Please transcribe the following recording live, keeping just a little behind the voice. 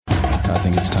I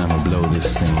think it's time to blow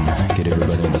this scene. Get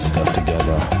everybody in the stuff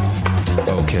together.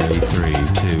 Okay, 3, 2,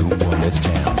 1, let's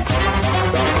jam.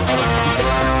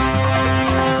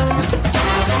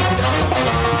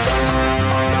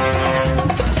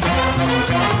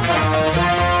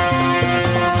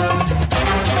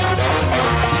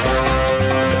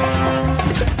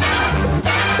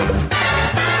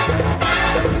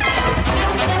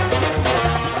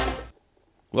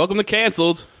 Welcome to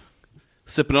Canceled.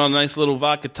 Sipping on a nice little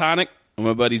vodka tonic. I'm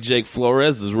my buddy Jake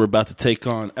Flores as we're about to take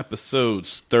on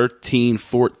episodes 13,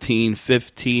 14,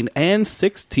 15, and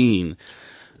 16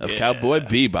 of Cowboy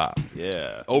Bebop.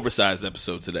 Yeah. Oversized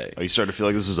episode today. Are you starting to feel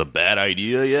like this is a bad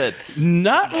idea yet?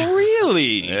 Not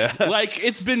really. Yeah. Like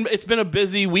it's been a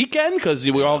busy weekend because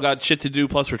we all got shit to do.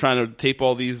 Plus, we're trying to tape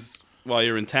all these while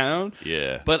you're in town.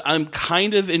 Yeah. But I'm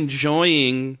kind of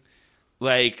enjoying,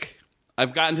 like,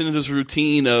 I've gotten into this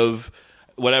routine of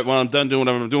when I'm done doing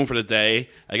whatever I'm doing for the day,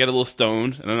 I get a little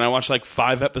stoned, and then I watch like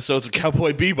 5 episodes of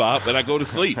Cowboy Bebop, and I go to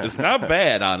sleep. It's not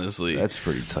bad, honestly. That's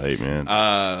pretty tight, man.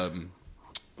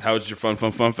 How was your fun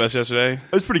fest yesterday?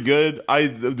 It was pretty good.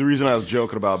 The reason I was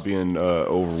joking about being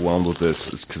overwhelmed with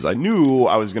this is because I knew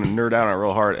I was going to nerd out on it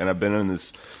real hard, and I've been in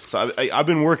this. So I've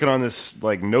been working on this,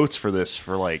 like, notes for this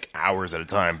for like hours at a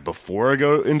time before I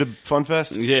go into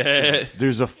FunFest. Yeah,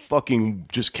 there's a fucking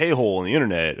just K-hole on the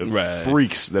internet of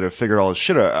freaks that have figured all this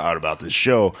shit out about this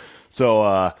show.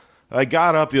 So I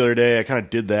got up the other day. I kind of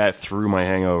did that through my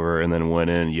hangover, and then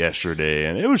went in yesterday,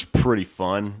 and it was pretty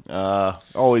fun.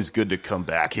 Always good to come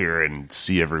back here and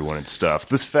see everyone and stuff.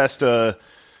 This fest, I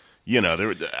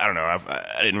don't know.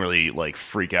 I didn't really like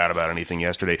freak out about anything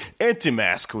yesterday.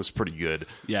 Anti-Mask was pretty good.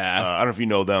 Yeah, I don't know if you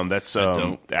know them. That's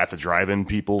At the Drive-In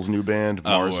People's new band,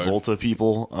 Mars Volta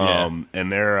people.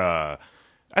 And they're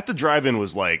At the Drive-In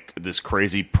was like this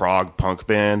crazy prog punk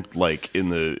band, like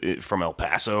from El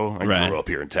Paso. I grew up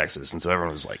here in Texas, and so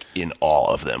everyone was like in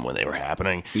awe of them when they were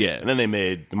happening. Yeah, and then they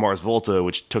made the Mars Volta,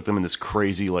 which took them in this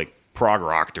crazy like prog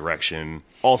rock direction,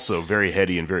 also very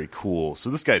heady and very cool. So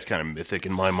this guy's kind of mythic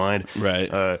in my mind.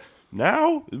 Right.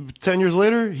 Now, 10 years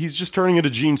later, he's just turning into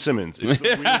Gene Simmons. It's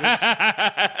the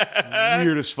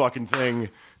weirdest fucking thing.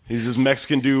 He's this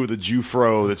Mexican dude with a Jew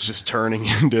fro that's just turning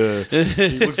into...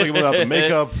 He looks like him without the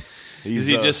makeup. Is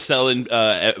he just selling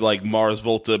like Mars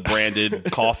Volta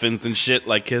branded coffins and shit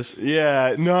like Kiss?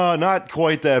 Yeah, no, not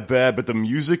quite that bad, but the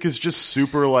music is just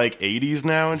super like 80s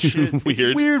now and shit. Weird.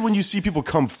 It's weird when you see people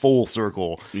come full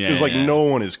circle because no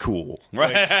one is cool.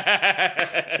 Right.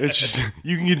 Like, it's just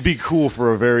you can be cool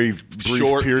for a very brief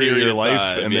short period of your life,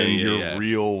 time. and then your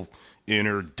real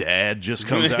inner dad just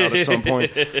comes out at some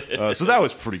point. So that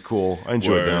was pretty cool. I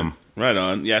enjoyed them. Right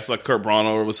on. Yeah, I feel like Kurt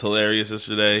Braunohler was hilarious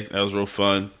yesterday. That was real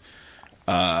fun.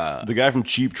 The guy from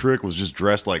Cheap Trick was just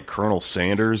dressed like Colonel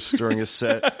Sanders during his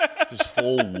set. Just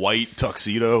full white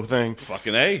tuxedo thing.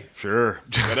 Fucking A. Sure.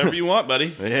 Whatever you want,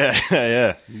 buddy.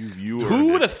 Yeah. You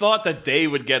Who would have thought that they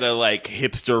would get a, like,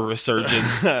 hipster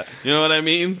resurgence? You know what I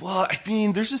mean? Well, I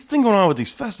mean, there's this thing going on with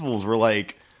these festivals where,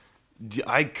 like,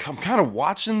 I'm kind of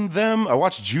watching them. I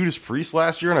watched Judas Priest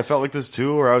last year, and I felt like this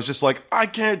too, where I was just like, I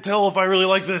can't tell if I really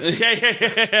like this.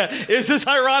 Yeah. Is this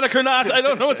ironic or not? I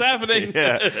don't know what's happening.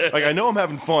 Yeah. Like, I know I'm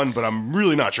having fun, but I'm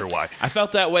really not sure why. I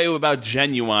felt that way about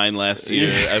Genuine last year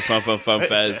at Fun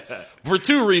Fest. For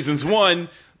 2 reasons. One,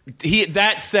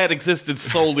 that set existed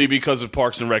solely because of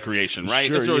Parks and Recreation, right?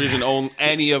 Sure, That's the reason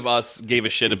any of us gave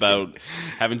a shit about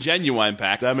having Genuine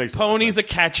back. That makes Pony's sense. a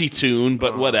catchy tune,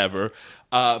 but whatever.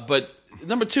 But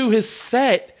number 2, his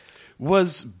set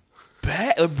was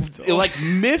bad, like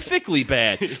mythically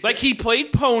bad. Like he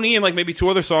played Pony and like maybe 2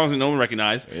 other songs that no one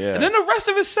recognized, and then the rest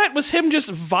of his set was him just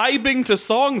vibing to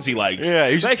songs he likes. Yeah,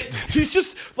 he's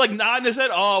just like nodding his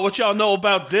head. Oh, what y'all know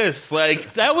about this?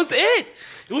 Like that was it.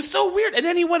 It was so weird. And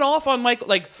then he went off on Michael.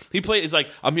 Like he played. He's like,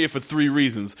 I'm here for 3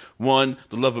 reasons. 1,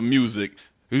 the love of music.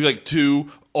 He's like 2,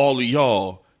 all of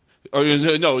y'all. Or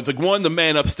no, it's like 1, the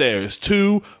man upstairs.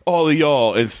 2, all of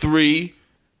y'all. And 3,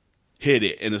 hit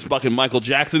it. And this fucking Michael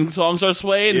Jackson song starts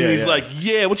playing. And he's like,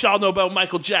 yeah, what y'all know about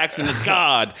Michael Jackson, the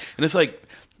God? And it's like,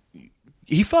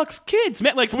 he fucks kids,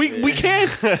 man. Like, we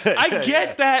can't. I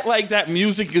get that, like, that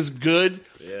music is good.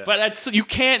 Yeah. But you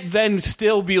can't then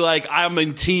still be like, I'm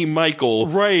in Team Michael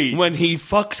when he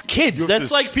fucks kids. That's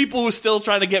like people who are still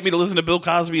trying to get me to listen to Bill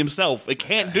Cosby himself. They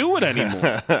can't do it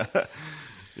anymore.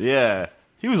 Yeah.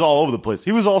 He was all over the place.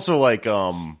 He was also like,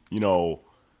 I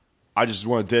just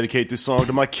want to dedicate this song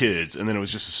to my kids, and then it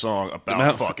was just a song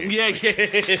about fucking. Yeah. Yeah,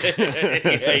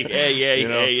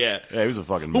 he was a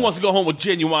fucking. Who wants to go home with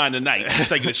Genuine tonight? Just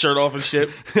taking his shirt off and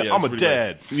shit. Yeah, I'm a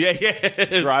dad.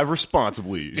 Yeah. Drive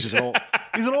responsibly. It's just all,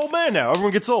 He's an old man now.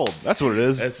 Everyone gets old. That's what it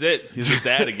is. That's it. He's his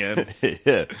dad again.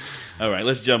 Yeah. All right,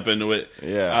 let's jump into it.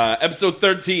 Yeah. Episode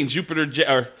 13,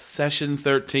 or Session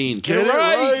 13. Get it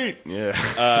right.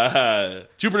 Yeah.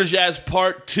 Jupiter Jazz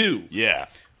Part 2. Yeah.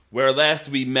 Where last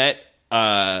we left,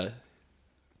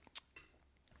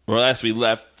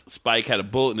 Spike had a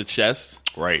bullet in the chest.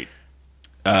 Right.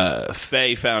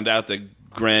 Faye found out that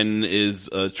Gren is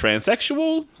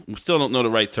transsexual. We still don't know the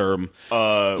right term.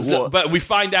 But we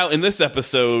find out in this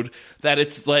episode that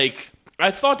it's like,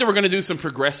 I thought they were going to do some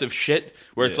progressive shit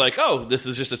where it's like, oh, this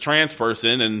is just a trans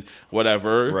person and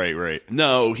whatever. Right.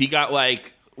 No, he got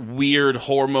like weird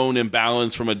hormone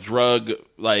imbalance from a drug,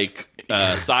 like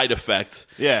side effect.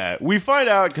 Yeah, we find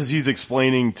out because he's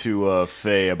explaining to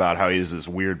Faye about how he has this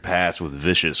weird past with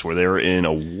Vicious, where they were in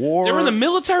a war. They were in the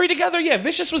military together. Yeah,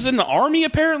 Vicious was in the army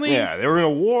apparently. Yeah, they were in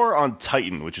a war on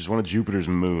Titan, which is one of Jupiter's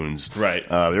moons. Right.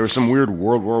 There was some weird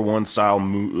World War I style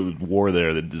war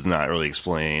there that is not really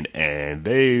explained, and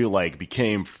they like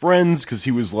became friends because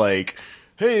he was like,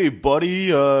 hey, buddy,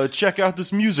 check out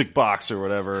this music box or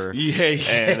whatever. Yeah.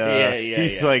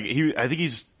 I think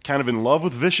he's kind of in love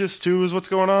with Vicious too, is what's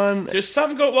going on. There's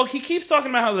something well, he keeps talking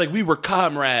about how like we were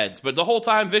comrades, but the whole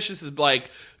time Vicious is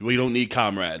like, we don't need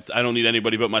comrades. I don't need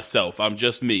anybody but myself. I'm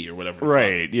just me or whatever.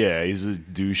 Right? Yeah, he's a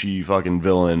douchey fucking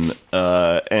villain,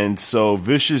 and so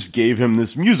Vicious gave him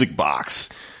this music box.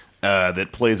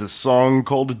 That plays a song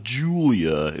called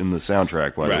Julia in the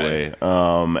soundtrack, by the way.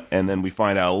 And then we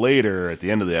find out later at the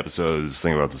end of the episode, this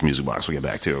thing about this music box we'll get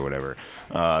back to or whatever.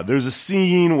 There's a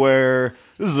scene where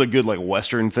this is a good like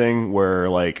Western thing where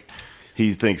like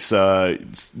he thinks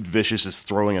Vicious is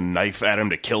throwing a knife at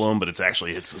him to kill him, but it's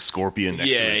the scorpion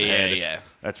next to his head. Yeah.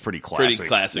 That's pretty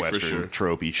classic Western for sure.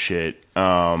 Tropey shit.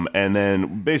 And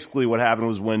then basically what happened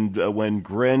was when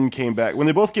Gren came back, when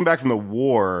they both came back from the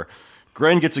war,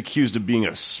 Gren gets accused of being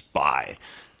a spy,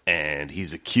 and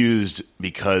he's accused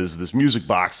because this music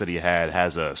box that he had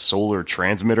has a solar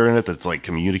transmitter in it that's like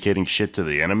communicating shit to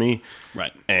the enemy.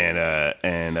 Right.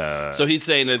 And so he's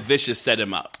saying that Vicious set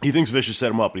him up. He thinks Vicious set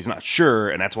him up, but he's not sure,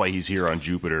 and that's why he's here on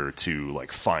Jupiter to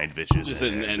like find Vicious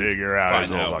and figure out his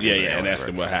whole fucking thing. And ask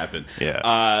him what happened.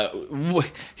 Yeah.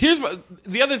 Here's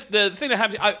the thing that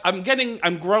happens.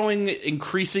 I'm growing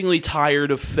increasingly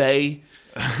tired of Faye.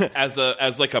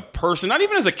 as like a person, not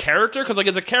even as a character, because like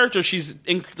as a character she's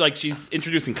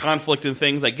introducing conflict and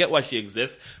things. I get why she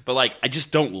exists, but like I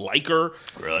just don't like her.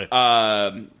 Really?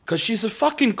 Because she's a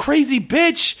fucking crazy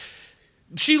bitch.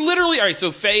 She literally, all right,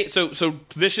 so Faye, so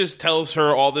Vicious tells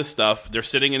her all this stuff. They're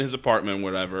sitting in his apartment,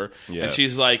 whatever, and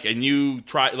she's like, and you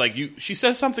try, like she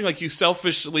says something like you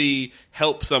selfishly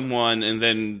help someone, and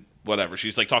then whatever.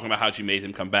 She's like talking about how she made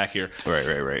him come back here.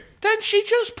 Right. Then she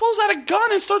just pulls out a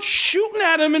gun and starts shooting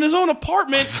at him in his own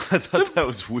apartment. I thought that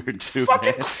was weird too.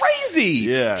 Fucking crazy.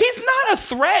 Yeah. He's not a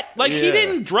threat. Like, he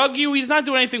didn't drug you. He's not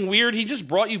doing anything weird. He just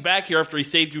brought you back here after he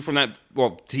saved you from that.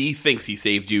 Well, he thinks he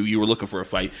saved you. You were looking for a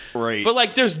fight. Right. But,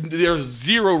 like, there's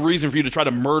zero reason for you to try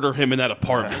to murder him in that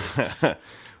apartment.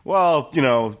 Well,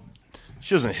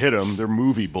 she doesn't hit them. They're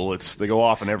movie bullets. They go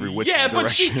off in every which direction. Yeah,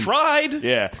 but she tried.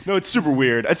 Yeah. No, it's super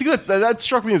weird. I think that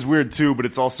struck me as weird, too, but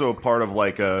it's also part of,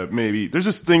 like, maybe... There's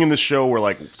this thing in this show where,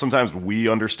 like, sometimes we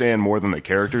understand more than the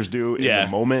characters do in the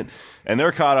moment, and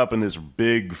they're caught up in this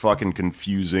big, fucking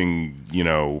confusing,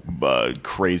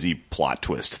 crazy plot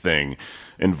twist thing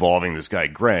involving this guy,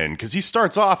 Gren, because he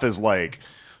starts off as, like...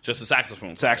 Just a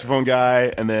saxophone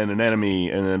guy, and then an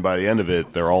enemy, and then by the end of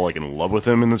it, they're all like in love with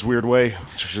him in this weird way.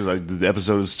 Which is like, the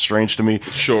episode is strange to me.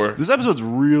 Sure, this episode's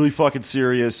really fucking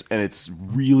serious, and it's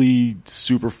really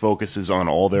super focuses on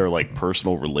all their like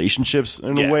personal relationships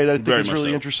in a way that I think is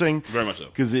really interesting. Very much so,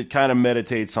 because it kind of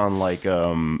meditates on like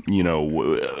the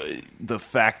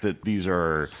fact that these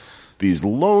are these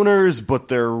loners, but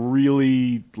they're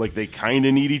really like they kind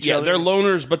of need each other. Yeah, they're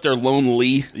loners, but they're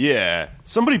lonely. Yeah.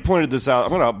 Somebody pointed this out.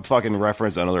 I'm going to fucking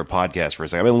reference another podcast for a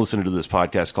second. I've been listening to this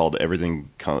podcast called Everything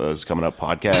Is Coming Up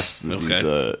podcast.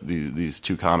 Okay. These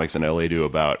two comics in LA do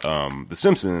about The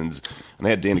Simpsons, and they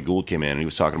had Dana Gould came in, and he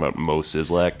was talking about Mo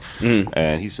Sizlak,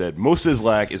 and he said Mo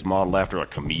Sizlak is modeled after a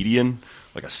comedian,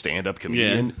 like a stand-up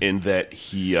comedian, in that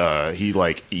he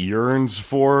like yearns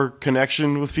for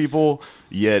connection with people,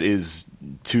 yet is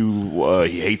too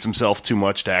he hates himself too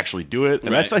much to actually do it.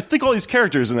 And that's, I think all these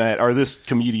characters in that are this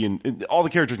comedian. All the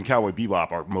characters in Cowboy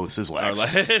Bebop are Mo Sizlaks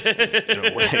in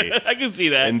a way. I can see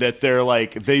that, and that they're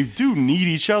like they do need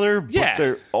each other, but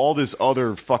they're all this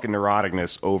other fucking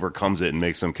neuroticness overcomes it and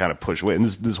makes them kind of push away. And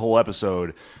this whole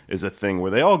episode is a thing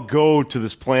where they all go to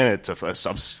this planet to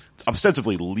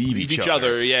ostensibly leave each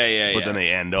other. But then they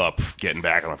end up getting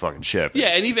back on a fucking ship. Yeah,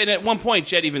 and even at one point,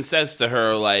 Jet even says to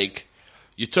her, like,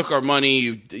 you took our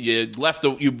money, you fucked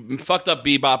up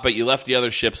Bebop, but you left the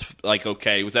other ships, like,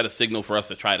 okay. Was that a signal for us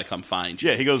to try to come find you?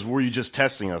 Yeah, he goes, were you just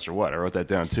testing us or what? I wrote that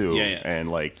down, too. Yeah.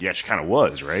 And, like, yeah, she kind of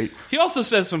was, right? He also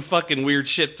says some fucking weird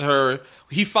shit to her.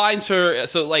 He finds her,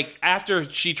 so, like, after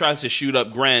she tries to shoot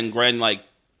up Gren, like,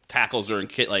 tackles her and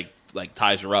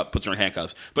ties her up, puts her in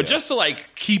handcuffs. But just to,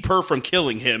 like, keep her from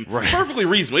killing him, perfectly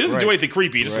reasonable. He doesn't do anything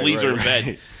creepy. He just leaves her in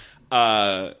bed.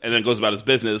 And then goes about his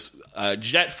business.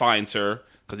 Jet finds her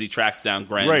because he tracks down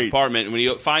Gren's apartment. And when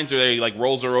he finds her there, he like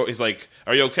rolls her over. He's like,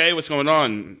 "Are you okay? What's going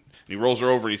on?" And he rolls her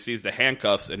over and he sees the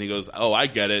handcuffs and he goes, "Oh, I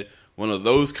get it. One of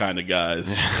those kind of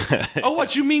guys." Oh,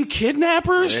 what, you mean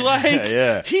kidnappers?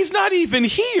 Like, he's not even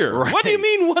here. Right. What do you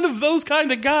mean one of those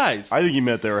kind of guys? I think he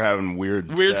meant they were having weird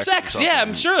sex. Yeah,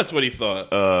 I'm sure that's what he thought.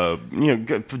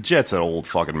 Jet's an old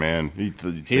fucking man. He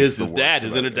is his dad.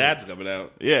 His inner dad's coming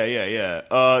out.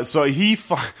 Yeah. So he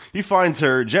finds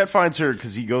her. Jet finds her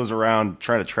because he goes around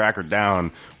trying to track her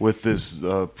down with this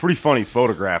pretty funny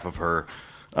photograph of her.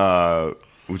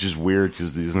 Which is weird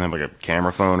because he doesn't have like a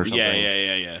camera phone or something.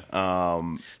 Yeah.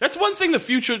 That's one thing the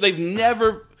future,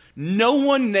 no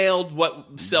one nailed what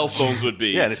cell phones would be.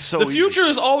 Yeah, and it's so the future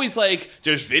is always like,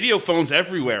 there's video phones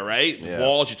everywhere, right? Yeah.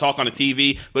 Walls, you talk on a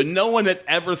TV, but no one had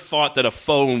ever thought that a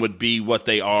phone would be what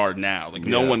they are now. Like,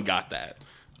 no one got that.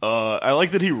 I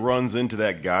like that he runs into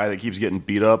that guy that keeps getting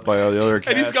beat up by all the other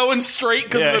cast. And he's going straight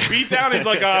because of the beatdown. He's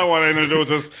like, I don't want anything to do with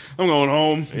this. I'm going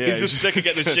home. Yeah, he's just sick of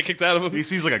getting his shit kicked out of him. He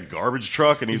sees like a garbage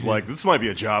truck and he's like, this might be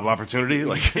a job opportunity.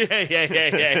 Like, yeah.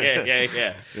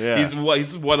 He's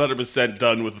 100%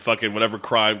 done with fucking whatever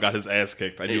crime got his ass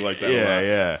kicked. I do like that a lot.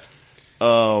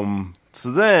 Yeah.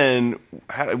 So then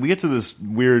we get to this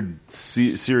weird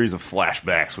series of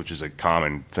flashbacks, which is a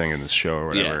common thing in this show or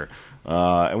whatever. Yeah.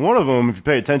 And one of them, if you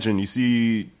pay attention, you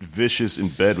see Vicious in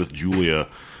bed with Julia,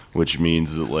 which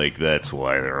means that, like, that's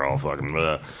why they're all fucking...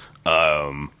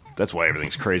 that's why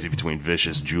everything's crazy between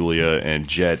Vicious, Julia, and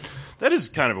Jet. That is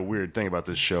kind of a weird thing about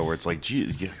this show, where it's like,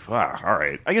 geez, wow, all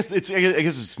right. I guess it's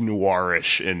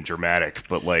noirish and dramatic,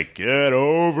 but, like, get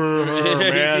over her,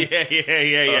 man.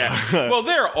 yeah. Well,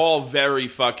 they're all very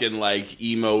fucking, like,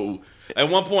 emo. At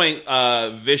one point,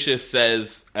 Vicious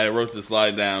says, I wrote this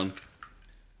line down,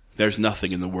 "There's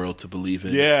nothing in the world to believe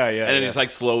in." Yeah. And then he's like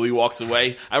slowly walks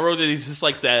away. I wrote that he's just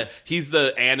like that. He's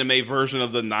the anime version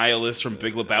of the nihilist from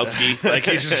Big Lebowski. Like,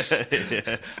 he's just,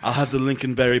 I'll have the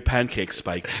Lincolnberry pancake,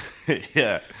 Spike.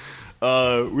 Yeah.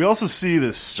 We also see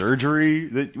this surgery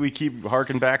that we keep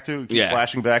harking back to,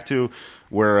 flashing back to,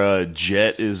 where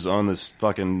Jet is on this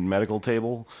fucking medical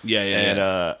table. And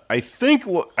I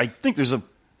think there's a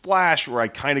flash where I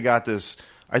kind of got this.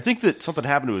 I think that something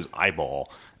happened to his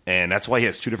eyeball. And that's why he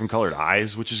has two different colored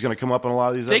eyes, which is going to come up in a lot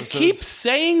of these episodes. They keep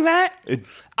saying that?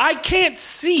 I can't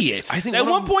see it. I think at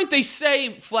one point they say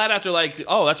flat out, they're like,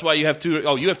 "Oh, that's why you have two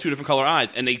different color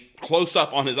eyes," and they close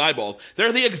up on his eyeballs.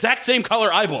 They're the exact same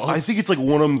color eyeballs. I think it's like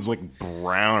one of them's like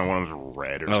brown and one of them's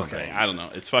red or something. I don't know.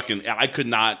 It's fucking. I could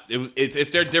not.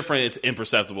 If they're different, it's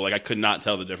imperceptible. Like, I could not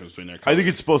tell the difference between their colors. I think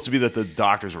it's supposed to be that the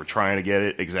doctors were trying to get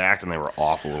it exact and they were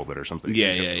off a little bit or something. Yeah.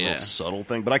 It's a little subtle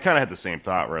thing. But I kind of had the same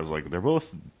thought where I was like, they're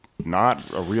both not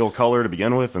a real color to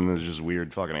begin with, and there's just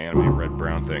weird fucking anime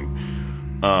red-brown thing.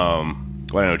 Well,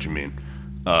 I know what you mean.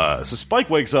 So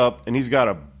Spike wakes up, and he's got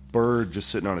a bird just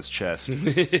sitting on his chest.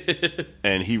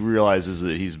 And he realizes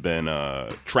that he's been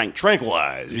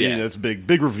tranquilized. That's a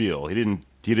big reveal. He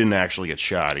didn't actually get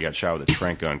shot. He got shot with a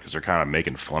tranq gun because they're kind of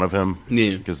making fun of him.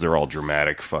 Yeah. Because they're all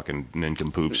dramatic fucking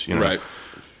nincompoops, you know?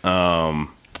 Right.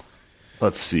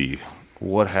 Let's see.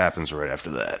 What happens right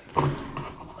after that?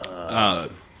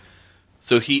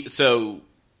 So he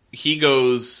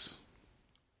goes...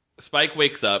 Spike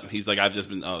wakes up. He's like, I've just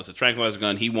been... Oh, it's a tranquilizer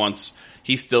gun.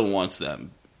 He still wants them.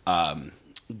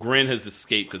 Grin has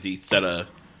escaped because he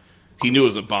knew it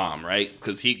was a bomb, right?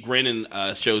 Because Grin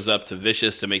shows up to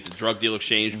Vicious to make the drug deal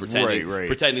exchange,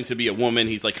 pretending to be a woman.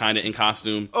 He's like kind of in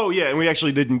costume. Oh yeah, and we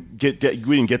actually didn't get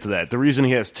to that. The reason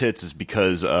he has tits is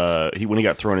because when he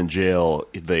got thrown in jail,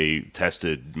 they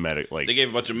tested they gave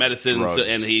a bunch of medicine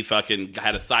and he fucking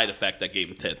had a side effect that gave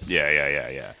him tits.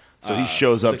 Yeah. So he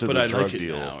shows up to the drug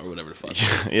deal, or whatever the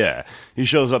fuck. Yeah, he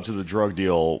shows up to the drug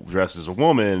deal dressed as a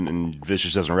woman, and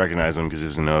Vicious doesn't recognize him because he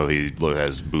doesn't know he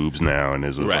has boobs now and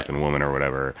is a fucking woman or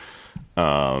whatever.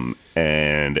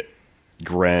 And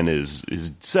Gren is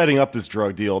setting up this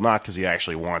drug deal not because he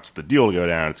actually wants the deal to go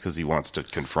down; it's because he wants to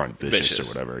confront Vicious or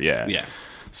whatever. Yeah.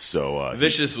 So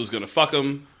Vicious was going to fuck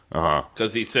him.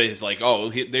 Because he says, like,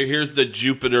 here's the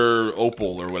Jupiter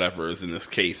Opal or whatever is in this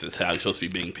case. Is how he's supposed to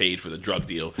be being paid for the drug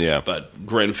deal. Yeah. But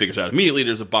Gren figures out immediately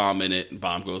there's a bomb in it, and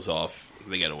bomb goes off.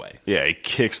 they get away. Yeah, he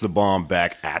kicks the bomb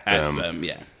back at them.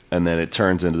 Yeah. And then it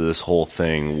turns into this whole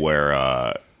thing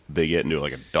where they get into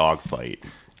like a dogfight.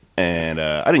 And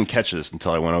I didn't catch this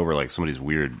until I went over like some of these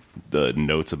weird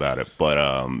notes about it.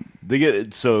 But they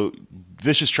get so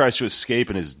Vicious tries to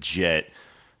escape in his jet.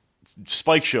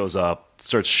 Spike shows up,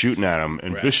 starts shooting at him,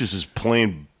 and Vicious's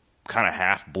plane kind of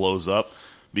half blows up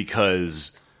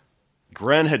because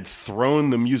Gren had thrown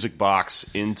the music box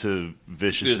into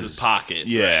Vicious's pocket.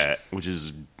 Yeah,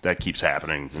 that keeps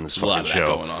happening in this fucking show. A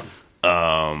lot of that going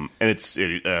on. And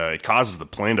it causes the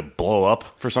plane to blow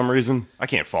up for some reason. I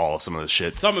can't follow some of this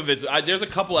shit. Some of it, there's a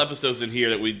couple episodes in here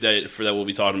that we'll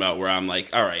be talking about where I'm like,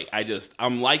 all right,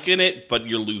 I'm liking it, but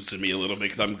you're losing me a little bit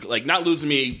because I'm like not losing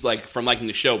me like from liking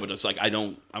the show, but it's like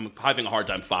I'm having a hard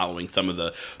time following some of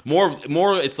the more.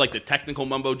 It's like the technical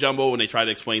mumbo jumbo when they try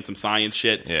to explain some science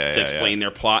shit to explain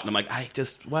their plot, and I'm like,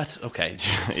 what? Okay,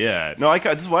 yeah, no,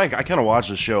 this is why I kind of watch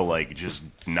the show like just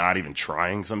not even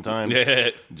trying sometimes,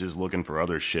 just looking for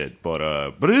other shit, but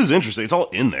it is interesting. It's all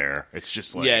in there. It's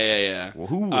just like Well,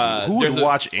 who would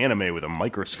watch anime with a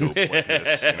microscope like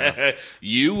this? You know?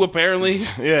 You apparently,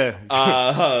 yeah.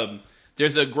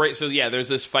 There's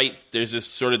this fight. There's this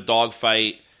sort of dog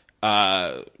fight.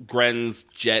 Gren's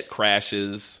jet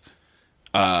crashes.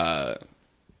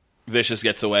 Vicious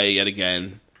gets away yet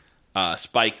again.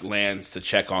 Spike lands to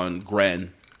check on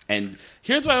Gren, and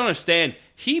here's what I don't understand: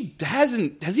 has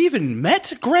he even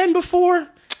met Gren before?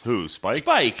 Who, Spike?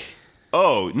 Spike.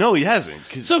 Oh, no, he hasn't.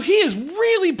 So he is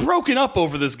really broken up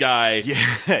over this guy.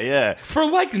 Yeah. For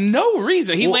like no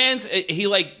reason. He lands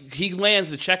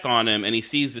to check on him, and he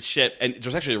sees the ship. And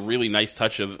there's actually a really nice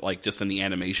touch of like just in the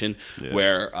animation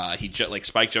where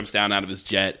Spike jumps down out of his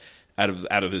jet,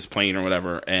 out of his plane or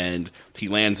whatever, and he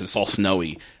lands and it's all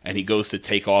snowy, and he goes to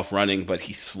take off running, but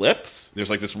he slips. There's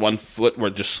like this one foot where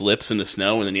it just slips in the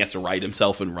snow, and then he has to right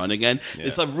himself and run again. Yeah.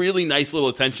 It's a really nice little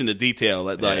attention to detail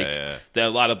that that a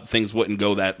lot of things wouldn't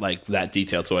go that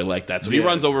detailed, so I like that. So he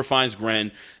runs over, finds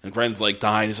Gren, and Gren's like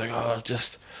dying. He's like,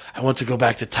 I want to go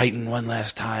back to Titan one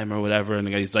last time or whatever. And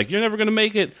the guy's like, you're never going to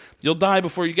make it. You'll die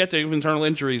before you get there. You have internal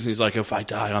injuries. And he's like, if I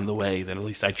die on the way, then at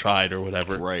least I tried or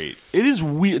whatever. Right. It is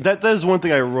weird. That is one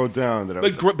thing I wrote down.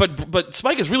 But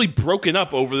Spike is really broken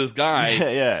up over this guy.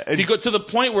 Yeah. And he got to the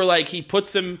point where like he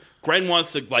puts him, Gren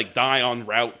wants to like die en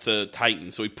route to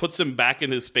Titan. So he puts him back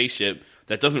in his spaceship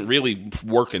that doesn't really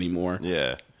work anymore.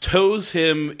 Yeah. Tows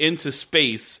him into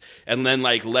space and then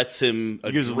like lets him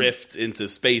drift into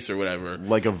space or whatever,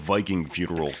 like a Viking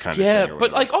funeral kind of thing. Yeah,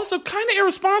 but like also kind of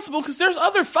irresponsible because there's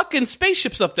other fucking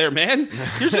spaceships up there, man.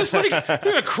 You're just like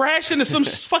you're gonna crash into some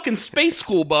fucking space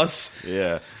school bus.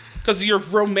 Yeah. Because of your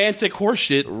romantic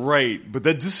horseshit. Right, but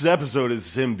this episode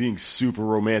is him being super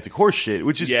romantic horseshit,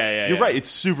 which is, you're right,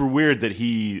 it's super weird that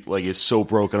he like is so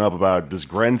broken up about this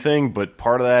Gren thing, but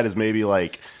part of that is maybe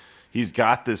like he's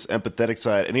got this empathetic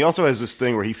side, and he also has this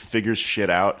thing where he figures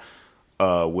shit out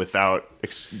without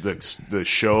the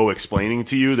show explaining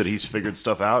to you that he's figured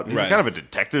stuff out. He's kind of a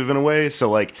detective in a way, so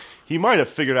like he might have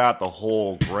figured out the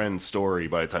whole Gren story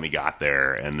by the time he got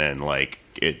there, and then like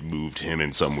it moved him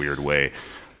in some weird way.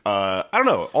 I don't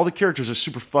know. All the characters are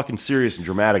super fucking serious and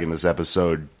dramatic in this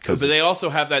episode. But they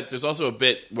also have that. There's also a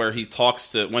bit where he talks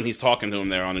to when he's talking to him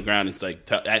there on the ground. He's like,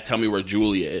 "Tell me where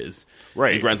Julia is."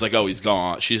 Right. And Gren's like, "Oh, he's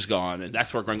gone. She's gone." And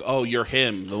that's where Gren, "Oh, you're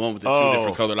him, the one with the two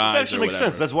different colored eyes." That actually makes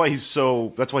sense. That's why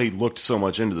he looked so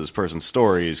much into this person's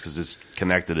story, is because it's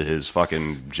connected to his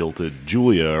fucking jilted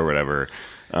Julia or whatever.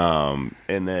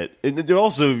 And that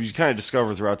also you kind of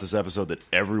discover throughout this episode that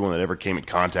everyone that ever came in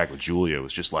contact with Julia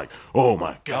was just like, oh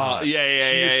my god, she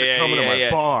used to come into my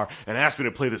bar and ask me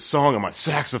to play this song on my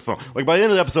saxophone. Like by the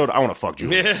end of the episode, I want to fuck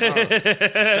Julia.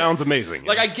 Sounds amazing.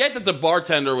 Like I get that the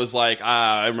bartender was like,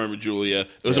 I remember Julia.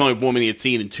 It was the only woman he had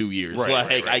seen in 2 years.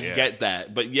 Right, I get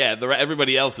that, but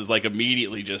everybody else is like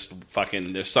immediately just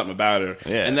fucking. There's something about her.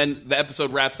 Yeah. And then the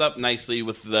episode wraps up nicely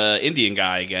with the Indian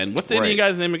guy again. What's the Indian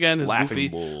guy's name again? His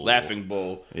Laughing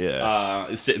Bull. Yeah.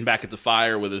 Is sitting back at the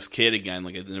fire with his kid again,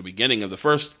 like in the beginning of the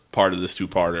first part of this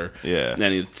two-parter. Yeah. And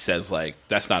then he says, like,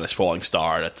 that's not a falling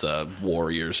star, that's a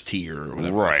warrior's tear or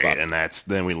whatever. Right, and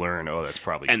then we learn, that's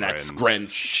probably that's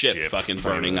Gren's ship fucking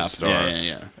burning up.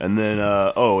 Yeah. And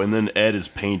then Ed is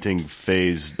painting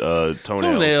Faye's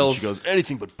toenails. And she goes,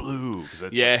 anything but blue. I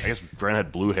guess Gren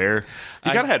had blue hair. He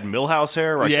kind of had Millhouse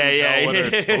hair. Where I couldn't tell whether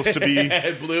it's supposed to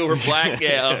be blue or black.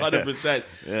 100%.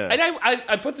 Yeah. And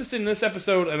I put this in this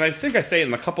episode, and I think I say it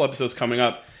in a couple episodes coming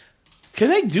up. Can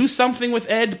they do something with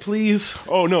Ed, please?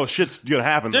 Oh, no, shit's gonna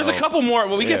happen. There's a couple more.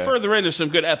 When we get further in, there's some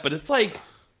good but it's like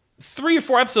 3 or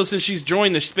 4 episodes since she's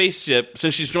joined the spaceship,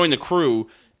 since she's joined the crew,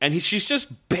 and she's just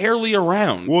barely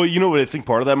around. Well, you know what I think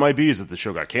part of that might be is that the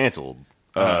show got canceled,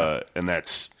 and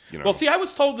that's Well, see, I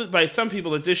was told that by some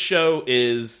people that this show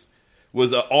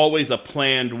was always a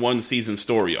planned one-season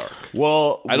story arc.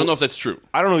 Well, I don't know if that's true.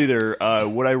 I don't know either.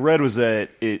 What I read was that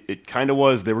it kind of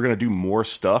was they were going to do more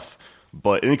stuff,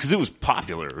 but because it was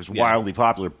popular, it was wildly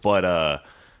popular, but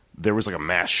there was like a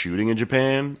mass shooting in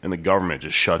Japan, and the government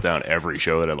just shut down every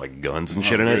show that had like guns and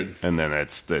shit in it, and then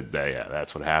that's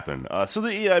what happened. So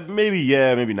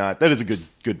maybe not. That is a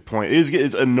good point.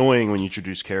 It's annoying when you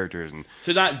introduce characters and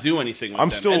to not do anything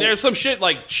with them. And there's some shit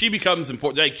like she becomes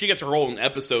important. Like she gets her whole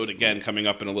episode again coming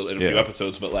up in a few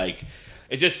episodes, but like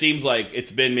it just seems like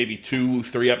it's been maybe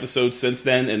 2-3 episodes since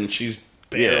then, and she's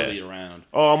barely around.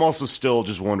 Oh, I'm also still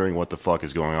just wondering what the fuck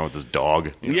is going on with this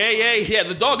dog. Yeah.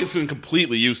 The dog has been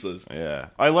completely useless. Yeah,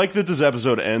 I like that this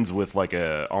episode ends with like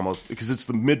almost because it's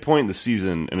the midpoint in the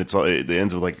season, and it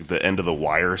ends with like the end of the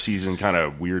Wire season, kind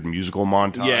of weird musical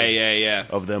montage. Yeah.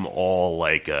 Of them all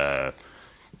like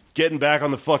getting back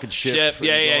on the fucking ship.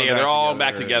 Yeah. They're all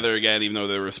back together again, even though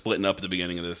they were splitting up at the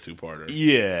beginning of this 2-parter.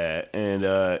 Yeah, and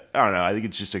I don't know. I think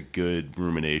it's just a good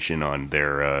rumination on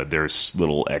their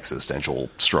little existential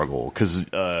struggle because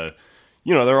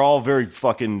they're all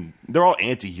they're all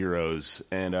anti-heroes,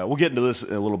 and we'll get into this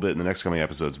in a little bit in the next coming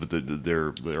episodes. But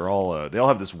they're all they all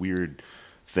have this weird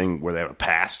thing where they have a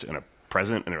past and a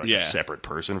present, and they're like a separate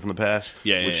person from the past.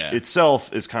 Which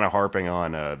itself is kind of harping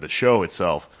on the show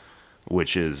itself.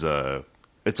 Which is,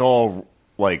 it's all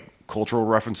like cultural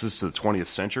references to the 20th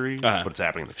century, but it's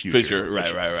happening in the future.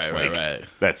 Right.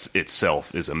 That's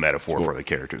itself is a metaphor for the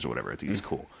characters or whatever. I think it's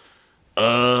cool. You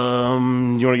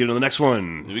want to get into the next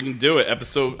one? We can do it.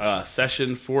 Episode,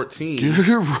 session 14. Get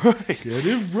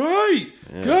it right.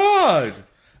 Yeah.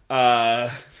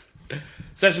 God.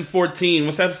 Session 14.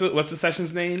 What's the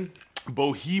session's name?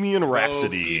 Bohemian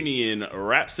Rhapsody. Bohemian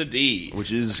Rhapsody.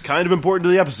 Which is kind of important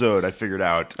to the episode, I figured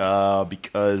out,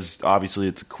 because obviously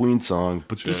it's a Queen song,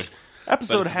 but this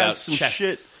episode has some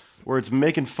shit where it's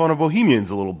making fun of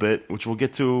Bohemians a little bit, which we'll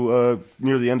get to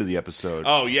near the end of the episode.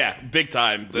 Oh, yeah, big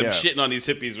time. Them shitting on these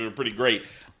hippies were pretty great.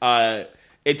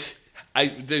 There's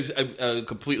a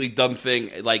completely dumb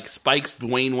thing, like Spike's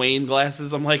Dwayne Wayne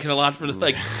glasses. I'm liking a lot for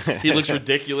he looks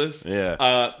ridiculous.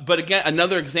 Yeah. But again,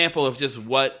 another example of just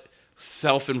what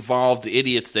self-involved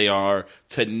idiots they are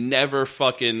to never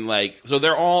fucking so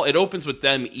they're all, it opens with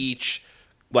them each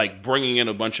bringing in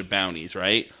a bunch of bounties,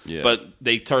 right? Yeah. But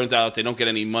turns out they don't get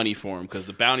any money for them because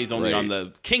the bounty's only on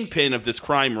the kingpin of this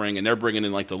crime ring, and they're bringing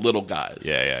in the little guys.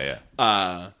 Yeah.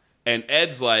 And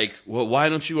Ed's like, well, why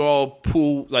don't you all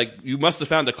pull, you must have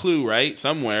found a clue, right,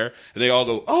 somewhere. And they all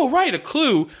go, oh, right, a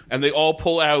clue. And they all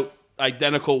pull out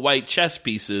identical white chess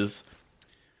pieces.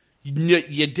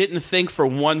 You didn't think for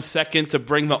 1 second to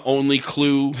bring the only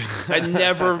clue that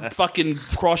never fucking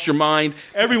crossed your mind.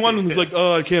 Everyone was like,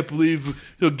 oh, I can't believe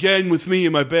again with me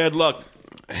and my bad luck.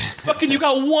 Fucking, you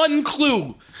got one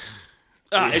clue.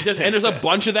 And there's a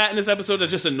bunch of that in this episode that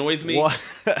just annoys me.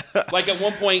 At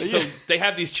one point, so they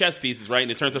have these chess pieces, right?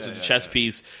 And it turns out that the chess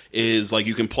piece is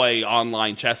you can play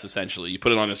online chess, essentially. You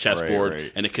put it on a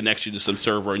chessboard, and it connects you to some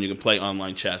server, and you can play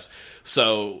online chess.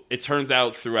 So it turns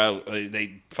out throughout,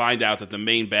 they find out that the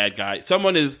main bad guy,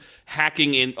 someone is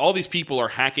hacking in, all these people are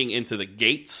hacking into the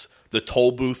gates, the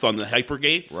toll booth on the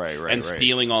hypergates, and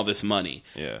stealing all this money.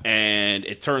 Yeah. And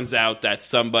it turns out that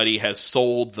somebody has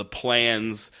sold the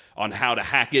plans on how to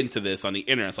hack into this on the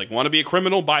internet. It's want to be a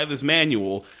criminal? Buy this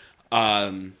manual,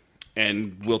 and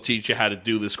we'll teach you how to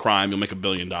do this crime. You'll make $1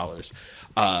 billion.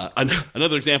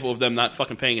 Another example of them not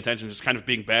fucking paying attention, just kind of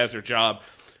being bad at their job.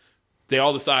 They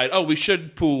all decide, we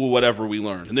should pool whatever we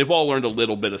learned. And they've all learned a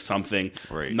little bit of something.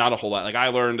 Right. Not a whole lot. I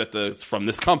learned from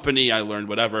this company, I learned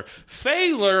whatever.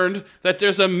 Faye learned that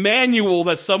there's a manual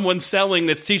that someone's selling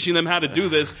that's teaching them how to do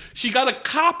this. She got a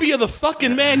copy of the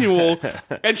fucking manual,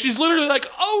 and she's literally like,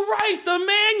 oh, right, the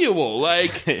manual.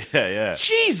 Yeah.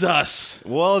 Jesus.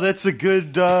 Well, that's a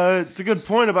good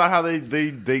point about how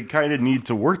they kind of need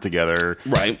to work together.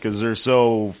 Right. Because they're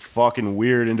so fucking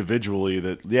weird individually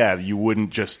that, you wouldn't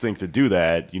just think to do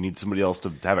that. You need somebody else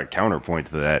to have a counterpoint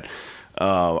to that.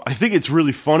 I think it's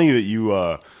really funny that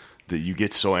you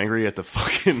get so angry at the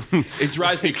fucking... It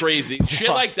drives me crazy. Shit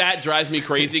like that drives me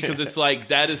crazy because it's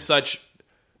that is such...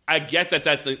 I get that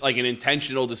that's an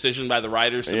intentional decision by the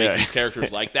writers to make these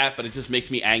characters like that, but it just makes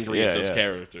me angry at those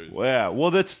characters. Well,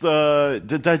 that's I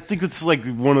think that's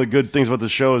one of the good things about the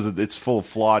show is that it's full of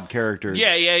flawed characters.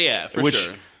 Yeah, for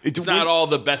sure. It's not all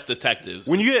the best detectives.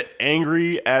 When you get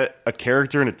angry at a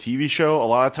character in a TV show, a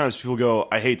lot of times people go,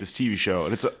 I hate this TV show.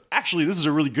 And actually, this is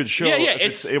a really good show. Yeah,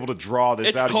 it's able to draw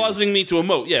this out. It's causing me to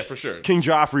emote, yeah, for sure. King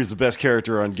Joffrey is the best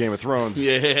character on Game of Thrones.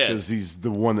 Yeah. Because he's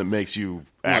the one that makes you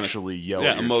actually yell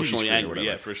at your emotionally TV angry,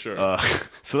 yeah, for sure.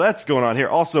 So that's going on here.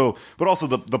 But also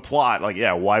the plot, like,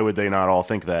 yeah, why would they not all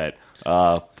think that?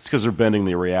 It's because they're bending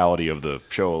the reality of the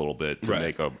show a little bit to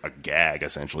make a gag,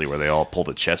 essentially, where they all pull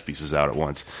the chess pieces out at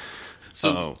once.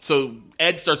 So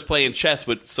Ed starts playing chess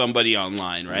with somebody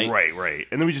online, right? Right.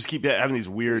 And then we just keep having these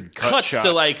weird cuts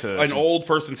to an old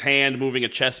person's hand moving a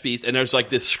chess piece, and there's like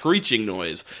this screeching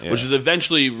noise, which is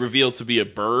eventually revealed to be a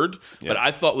bird, but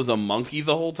I thought was a monkey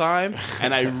the whole time,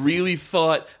 and I really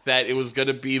thought that it was going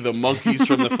to be the monkeys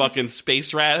from the fucking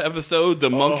Space Rat episode,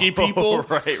 the monkey people.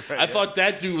 Right. I thought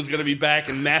that dude was going to be back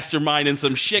and masterminding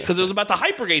some shit, because it was about the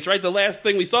hypergates, right? The last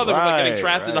thing we saw them was like getting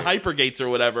trapped in the hypergates or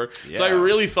whatever. Yeah. So I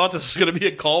really thought this was going to be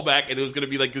a callback, and it was going to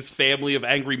be like this family of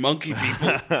angry monkey people.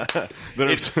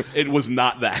 It was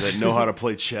not that. That know how to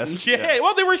play chess. Yeah,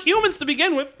 well, they were humans to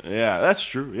begin with. Yeah, that's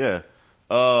true. Yeah.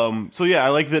 So yeah, I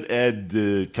like that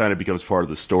Ed kind of becomes part of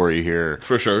the story here,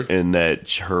 for sure, and that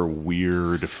her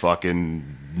weird,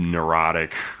 fucking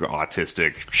neurotic,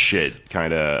 autistic shit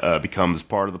kind of becomes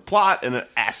part of the plot and an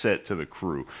asset to the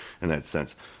crew in that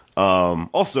sense.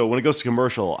 Also, when it goes to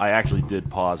commercial, I actually did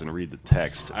pause and read the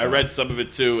text. I read some of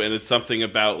it too, and it's something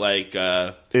about like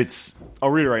I'll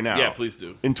read it right now. Yeah, please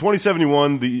do. In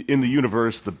 2071, in the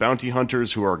universe, the bounty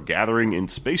hunters who are gathering in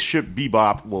Spaceship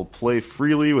Bebop will play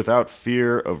freely without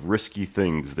fear of risky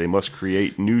things. They must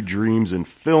create new dreams and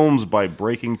films by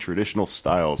breaking traditional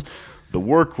styles. The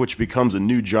work, which becomes a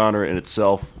new genre in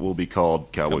itself, will be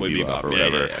called Cowboy Bebop or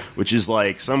whatever, which is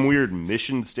like some weird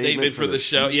mission statement for the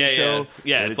show. Yeah.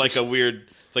 It's like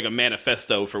it's like a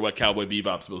manifesto for what Cowboy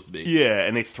Bebop's supposed to be. Yeah,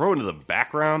 and they throw into the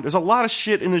background. There's a lot of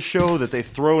shit in the show that they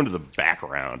throw into the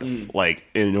background, like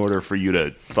in order for you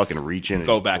to fucking reach in and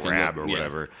go back grab and or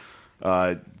whatever.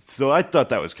 So I thought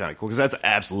that was kind of cool because that's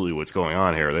absolutely what's going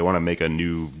on here. They want to make a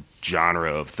new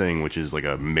genre of thing, which is like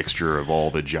a mixture of all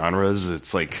the genres.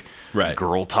 It's like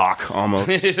girl talk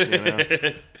almost. You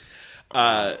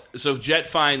know? So Jet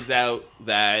finds out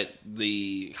that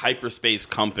the hyperspace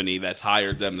company that's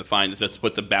hired them to find that's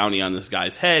put the bounty on this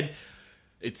guy's head,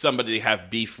 it's somebody they have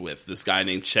beef with, this guy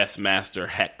named Chess Master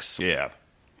Hex. Yeah.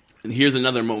 And here's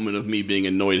another moment of me being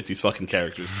annoyed at these fucking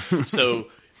characters. So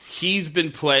Ed's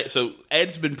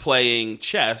been playing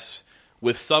chess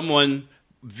with someone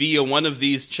via one of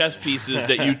these chess pieces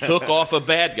that you took off a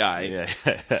bad guy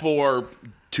for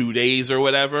 2 days or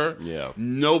whatever. Yeah.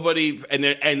 Nobody and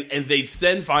they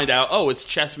then find out, oh, it's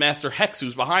Chess Master Hex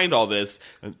who's behind all this.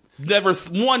 Never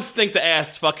once think to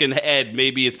ask fucking Ed,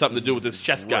 maybe it's something to do with this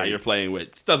chess guy you're playing with.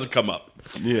 It doesn't come up.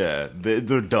 Yeah,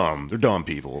 they're dumb. They're dumb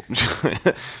people.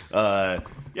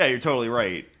 Yeah, you're totally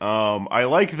right. I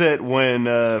like that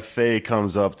when Faye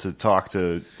comes up to talk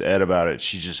to Ed about it,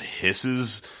 she just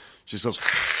hisses. She goes,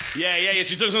 yeah.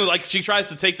 She doesn't like. She tries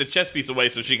to take the chess piece away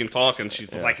so she can talk, and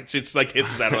she's like hisses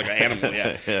at her like an animal.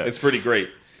 Yeah, it's pretty great.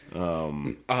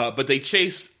 But they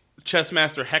chase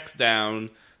Chessmaster Hex down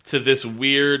to this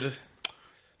weird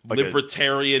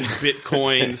libertarian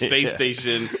Bitcoin space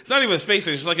station. It's not even a space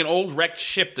station. It's like an old wrecked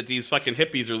ship that these fucking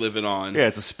hippies are living on. Yeah,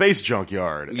 it's a space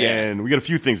junkyard. Yeah. And we got a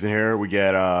few things in here. We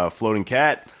get floating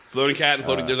cat. Floating cat and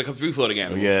floating. There's like a few floating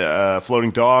animals. We get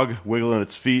floating dog wiggling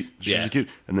its feet. Yeah. Cute.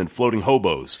 And then floating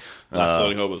hobos. Lots of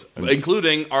floating hobos.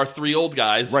 Including our three old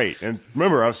guys. Right. And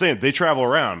remember, I was saying, they travel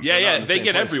around. Yeah. They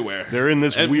get everywhere. They're in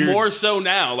this and weird... more so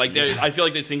now. Like I feel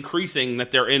like it's increasing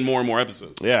that they're in more and more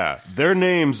episodes. Yeah. Their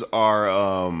names are...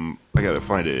 I gotta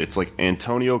find it. It's like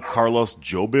Antonio Carlos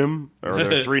Jobim. Or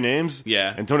there are three names.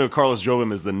 Yeah. Antonio Carlos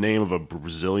Jobim is the name of a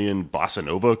Brazilian bossa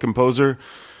nova composer.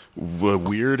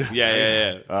 Weird.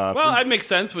 Yeah. Well, that makes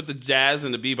sense with the jazz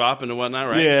and the bebop and the whatnot,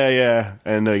 right? Yeah.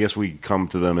 And I guess we come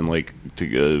to them in like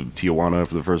to Tijuana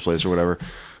for the first place or whatever.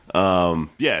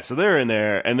 So they're in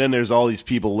there, and then there's all these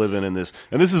people living in this,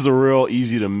 and this is the real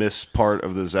easy to miss part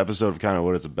of this episode of kind of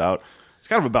what it's about. It's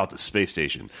kind of about the space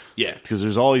station. Yeah. Because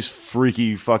there's all these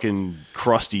freaky fucking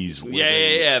crusties living.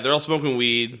 Yeah. They're all smoking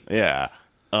weed. Yeah.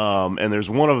 And there's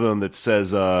one of them that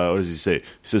says, what does he say? He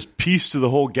says, peace to the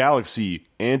whole galaxy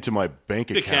and to my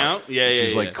bank account.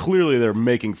 Yeah. Like, clearly they're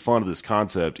making fun of this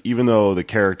concept, even though the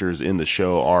characters in the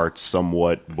show are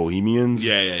somewhat bohemians.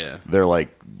 Yeah. They're, like,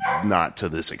 not to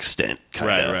this extent,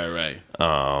 kind of. Right.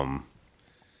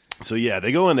 So, yeah,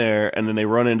 they go in there, and then they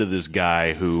run into this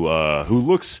guy who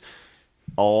looks...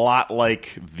 a lot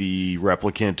like the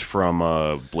replicant from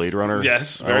Blade Runner.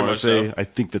 Yes, very much so. I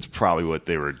think that's probably what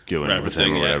they were doing with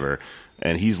him or whatever.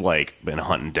 And he's like been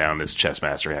hunting down this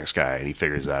Chessmaster Hex guy, and he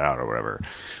figures that out or whatever.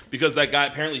 Because that guy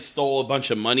apparently stole a bunch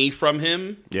of money from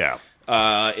him. Yeah.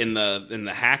 In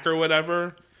the hack or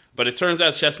whatever. But it turns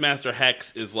out Chessmaster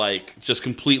Hex is like just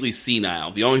completely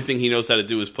senile. The only thing he knows how to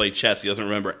do is play chess. He doesn't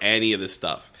remember any of this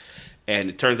stuff. And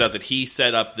it turns out that he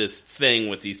set up this thing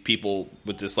with these people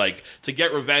with this like to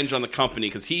get revenge on the company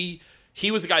because he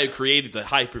was the guy who created the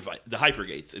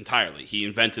hypergates entirely. He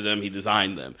invented them. He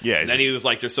designed them. Yeah. And then he was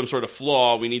like, "There's some sort of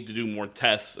flaw. We need to do more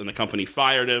tests." And the company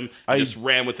fired him. And just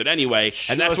ran with it anyway.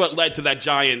 And that's what led to that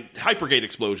giant hypergate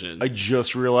explosion. I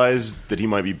just realized that he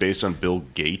might be based on Bill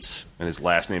Gates, and his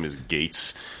last name is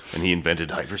Gates, and he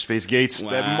invented hyperspace gates.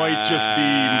 Wow. That might just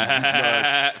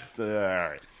be all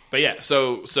right. But yeah,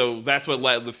 so that's what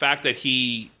led the fact that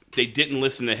they didn't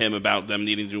listen to him about them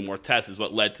needing to do more tests is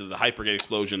what led to the hypergate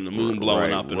explosion, the moon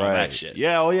blowing up, and all that shit.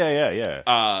 Yeah, oh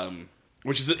yeah.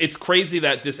 Which is it's crazy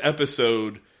that this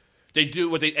episode they do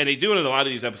what they do it in a lot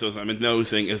of these episodes. I've been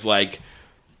noticing is like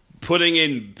putting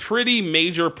in pretty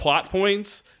major plot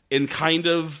points in kind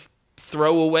of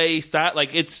throwaway stat.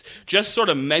 Like it's just sort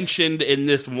of mentioned in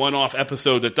this one-off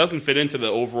episode that doesn't fit into the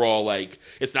overall, like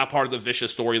it's not part of the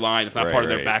Vicious storyline, it's not part of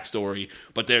their backstory,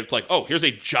 but they're like, oh, here's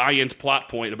a giant plot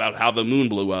point about how the moon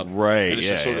blew up. Right. And it's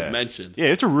just sort of mentioned. Yeah, you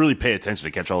have to really pay attention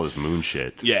to catch all this moon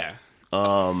shit. Yeah.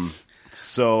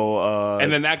 So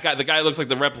and then the guy looks like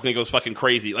the replicant goes fucking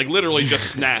crazy. Like literally just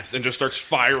snaps and just starts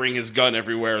firing his gun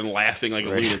everywhere and laughing like a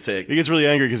lunatic. He gets really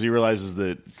angry because he realizes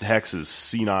that Hex is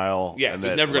senile. Yeah, so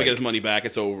he's never going to get his money back.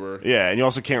 It's over. Yeah, and you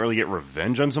also can't really get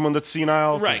revenge on someone that's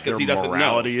senile. Right, because he doesn't know.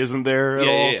 Morality isn't there at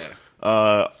all.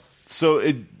 Yeah. So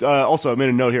it also, I made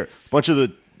a note here. A bunch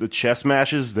of the chess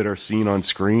matches that are seen on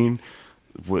screen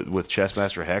with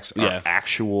Chessmaster Hex are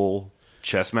actual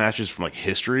chess matches from like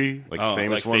history, like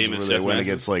famous ones where they went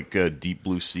against like Deep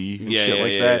Blue Sea and shit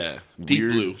like that. Yeah. Deep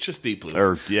Blue, it's just Deep Blue.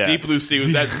 Or, Deep Blue Sea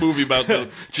was that movie about the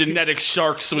genetic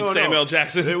sharks with Samuel L.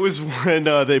 Jackson. It was when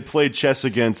they played chess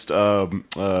against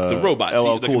the robot,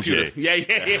 LL the Cool computer.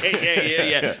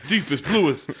 J. Yeah. Deepest,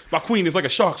 bluest. My queen is like a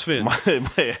shark's fin.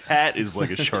 My hat is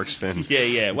like a shark's fin.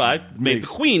 Yeah. Well, I made the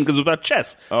queen because it was about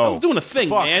chess. I was doing a thing,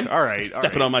 man. All right.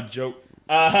 Stepping on my joke.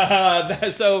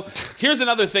 So here's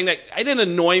another thing that it didn't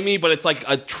annoy me, but it's like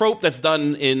a trope that's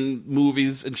done in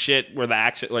movies and shit where the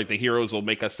action, like the heroes will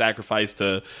make a sacrifice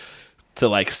to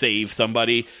like save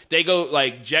somebody. They go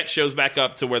like Jet shows back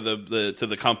up to where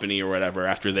the company or whatever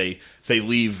after they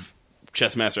leave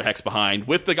Chessmaster Hex behind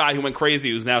with the guy who went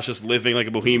crazy who's now just living like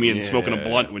a bohemian smoking a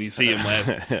blunt when you see him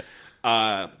last.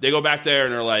 They go back there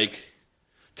and they're like,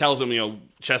 tells him,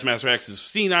 Chessmaster Hex is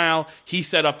senile. He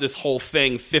set up this whole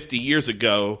thing 50 years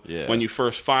ago when you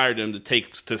first fired him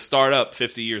to start up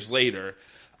 50 years later.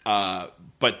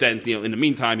 But then, in the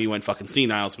meantime, he went fucking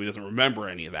senile, so he doesn't remember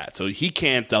any of that. So he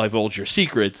can't divulge your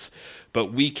secrets,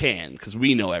 but we can because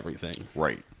we know everything.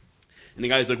 Right. And the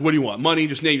guy's like, what do you want? Money?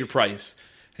 Just name your price.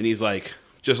 And he's like,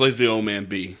 just let the old man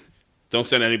be. Don't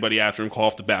send anybody after him. Call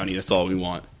off the bounty. That's all we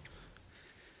want.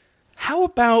 How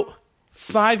about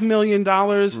 $5 million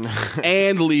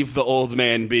and leave the old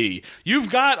man be? You've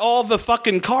got all the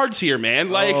fucking cards here, man.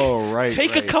 Like,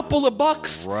 take a couple of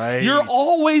bucks. Right. You're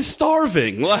always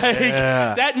starving. Like,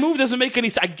 that move doesn't make any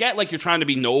sense. I get, like, you're trying to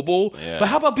be noble, but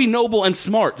how about be noble and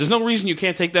smart? There's no reason you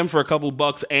can't take them for a couple of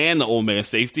bucks and the old man's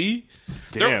safety.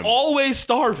 Damn. They're always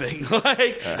starving.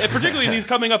 Like, and particularly in these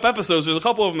coming up episodes, there's a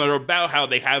couple of them that are about how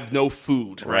they have no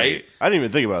food, right? I didn't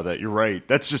even think about that. You're right.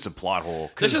 That's just a plot hole.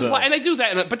 And they do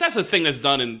that, but that's a thing that's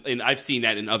done in I've seen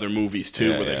that in other movies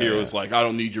too, where the hero's like, I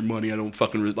don't need your money. I don't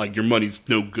fucking like your money's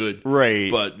no good, right?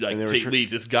 But like,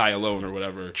 leave this guy alone or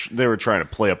whatever. They were trying to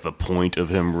play up the point of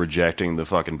him rejecting the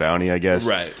fucking bounty, I guess,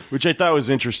 right? Which I thought was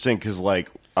interesting because, like,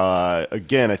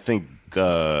 again, I think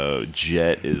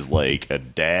Jet is like a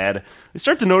dad. I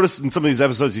start to notice in some of these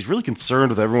episodes he's really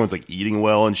concerned with everyone's like eating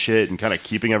well and shit, and kind of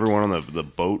keeping everyone on the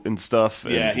boat and stuff.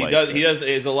 Yeah, and, he does. He does.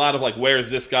 There's a lot of like, where's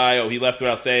this guy? Oh, he left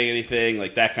without saying anything.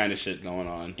 Like that kind of shit going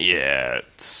on. Yeah.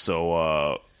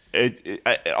 So I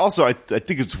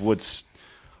think it's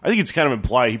I think it's kind of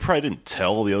implied he probably didn't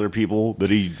tell the other people that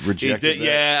he rejected.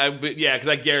 Yeah, because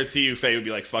I guarantee you, Faye would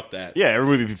be like, "Fuck that." Yeah,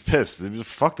 everybody would be pissed. They'd be,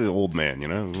 fuck the old man.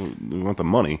 We want the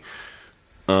money.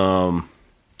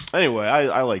 Anyway,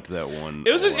 I liked that one.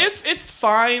 It's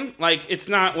fine. Like, it's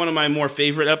not one of my more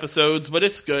favorite episodes, but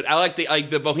it's good. I like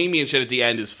the Bohemian shit at the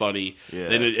end is funny. Yeah.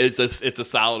 And it's a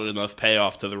solid enough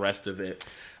payoff to the rest of it.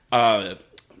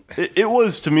 It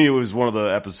was, to me, it was one of the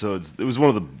episodes. It was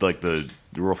one of the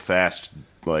real fast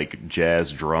like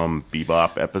jazz drum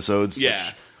bebop episodes.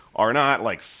 Yeah. are not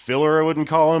like filler, I wouldn't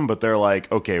call them, but they're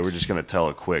like, okay, we're just going to tell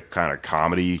a quick kind of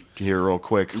comedy here real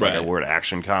quick, like a word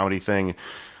action comedy thing.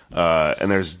 And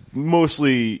there's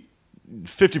mostly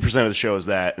 50% of the show is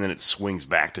that, and then it swings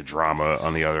back to drama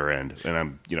on the other end.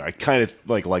 And I kind of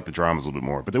like the dramas a little bit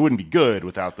more, but they wouldn't be good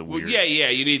without the weird. Well, yeah,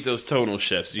 you need those tonal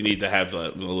shifts. You need to have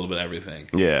a little bit of everything.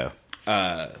 Yeah.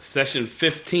 Session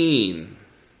 15.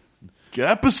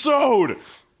 Episode!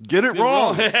 Get it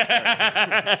wrong.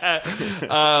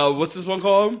 What's this one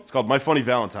called? It's called My Funny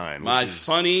Valentine.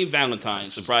 Funny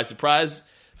Valentine. Surprise, surprise.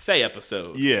 Faye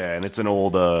episode. Yeah, and it's an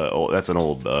old like old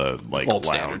lounge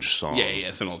standard song. Yeah,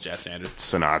 it's an old jazz standard.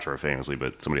 Sinatra famously,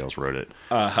 but somebody else wrote it.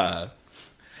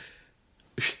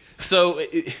 So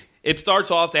it starts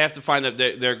off, they have to find out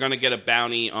they're going to get a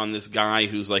bounty on this guy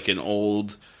who's like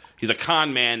he's a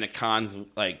con man that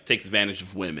takes advantage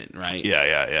of women, right?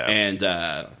 Yeah. And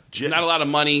not a lot of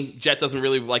money. Jet doesn't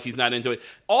really, he's not into it.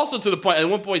 Also to the point, at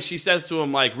one point she says to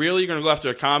him, really, you're going to go after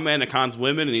a con man that cons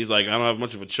women? And he's like, I don't have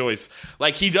much of a choice.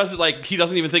 He doesn't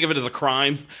even think of it as a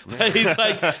crime. He's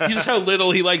like, just how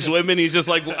little he likes women. He's just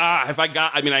like,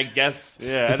 I guess.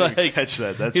 Yeah, I didn't catch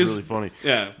that. That's really funny.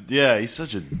 Yeah. Yeah, he's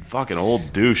such a fucking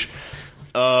old douche.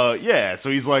 So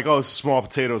he's like, oh, it's small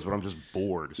potatoes, but I'm just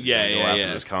bored. So go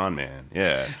after this con man.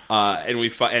 Yeah.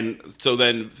 So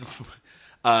then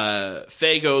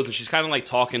Faye goes, and she's kind of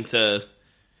talking to.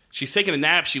 She's taking a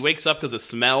nap. She wakes up because of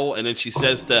smell, and then she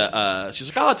says to. She's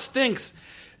like, oh, it stinks.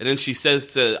 And then she says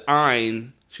to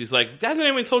Ein, she's like, hasn't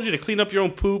anyone told you to clean up your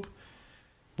own poop?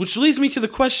 Which leads me to the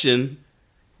question: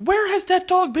 where has that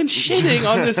dog been shitting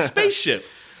on this spaceship?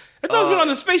 That dog's been on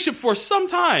the spaceship for some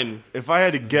time. If I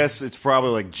had to guess, it's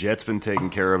probably Jet's been taking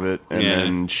care of it, and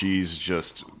then she's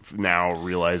just now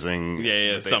realizing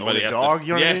somebody has dog. To,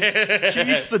 you know what I mean? She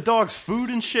eats the dog's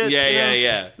food and shit.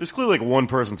 Yeah. There's clearly one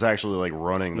person's actually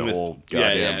running the whole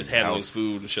goddamn handling house.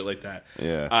 food and shit like that.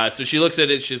 Yeah. So she looks at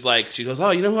it. She goes,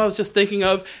 oh, you know who I was just thinking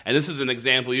of? And this is an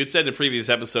example. You'd said in a previous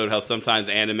episode how sometimes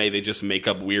anime they just make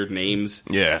up weird names.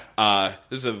 Yeah.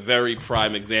 This is a very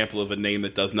prime example of a name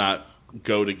that does not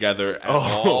go together at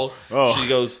all. She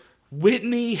goes,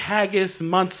 Whitney Haggis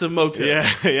Matsumoto.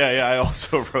 Yeah. I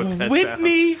also wrote that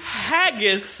Whitney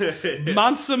Haggis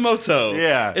Matsumoto.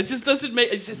 Yeah. It just doesn't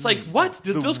make. It's just what?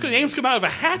 Did those names come out of a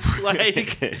hat?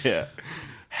 Yeah.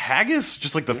 Haggis?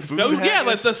 Just the food haggis? Yeah,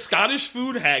 the Scottish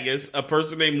food haggis, a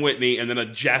person named Whitney, and then a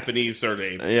Japanese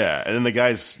surname. Yeah, and then the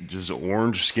guy's just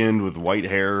orange-skinned with white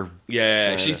hair.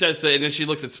 Yeah, she says, and then she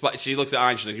looks at Ein, she's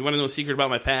like, you want to know a secret about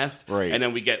my past? Right. And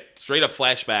then we get straight-up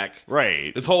flashback.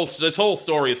 Right. This whole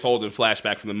story is told in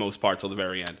flashback for the most part till the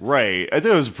very end. Right. I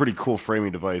think it was a pretty cool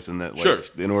framing device in that,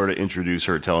 in order to introduce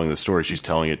her telling the story, she's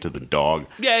telling it to the dog.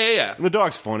 Yeah. And the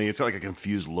dog's funny. It's got a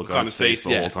confused look on his face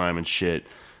the whole time and shit.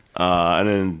 And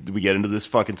then we get into this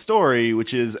fucking story,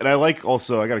 which is, and I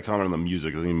also, I got to comment on the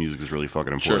music. I think the music is really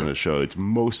fucking important in the show. It's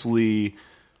mostly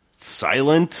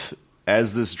silent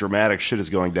as this dramatic shit is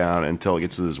going down until it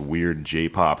gets to this weird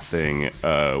J-pop thing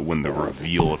when the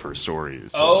reveal of her story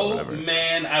is told. Oh,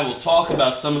 man, I will talk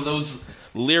about some of those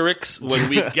lyrics when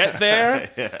we get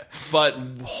there, but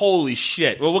holy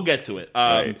shit. Well, we'll get to it.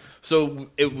 So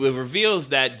it reveals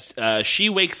that she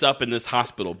wakes up in this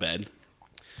hospital bed.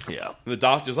 Yeah. And the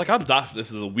doctor's like, this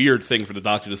is a weird thing for the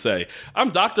doctor to say. I'm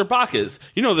Dr. Bacchus.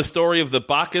 You know the story of the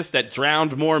Bacchus that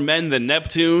drowned more men than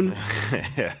Neptune?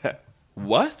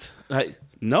 What?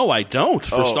 No, I don't,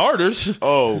 for starters.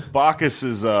 Bacchus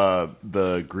is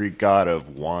the Greek god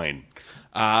of wine.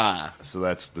 So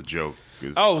that's the joke.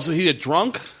 So he a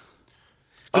drunk?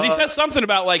 Because he says something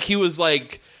about, he was,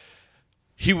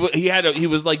 He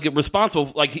was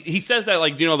responsible. He says that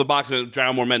the Bacchus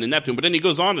drowned more men than Neptune, but then he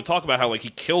goes on to talk about how he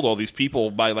killed all these people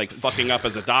by fucking up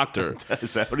as a doctor.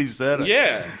 Is that what he said?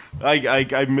 Yeah, I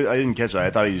didn't catch that.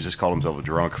 I thought he just called himself a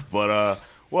drunk. But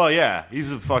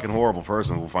he's a fucking horrible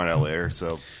person. We'll find out later.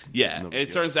 So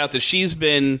it turns out that she's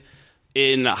been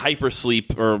in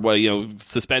hypersleep or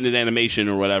suspended animation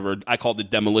or whatever. I called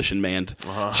it Demolition Man.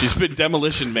 She's been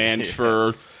Demolition Man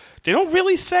for. They don't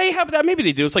really say how that. Maybe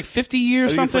they do. It's 50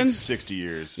 years, something. It's 60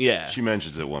 years. Yeah, she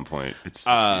mentions at one point. It's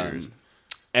 60 years.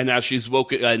 And now she's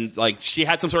woken, and she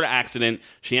had some sort of accident.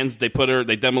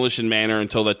 They Demolition Man her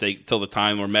till the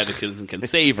time where medicine can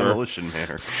save her. Demolition Man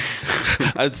her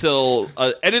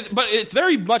but it's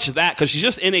very much that because she's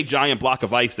just in a giant block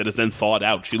of ice that is then thawed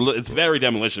out. It's very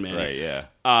Demolition Man. Right. Yeah.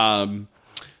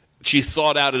 She's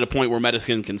thawed out at a point where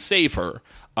medicine can save her.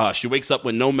 She wakes up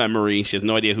with no memory. She has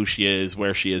no idea who she is,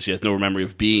 where she is. She has no memory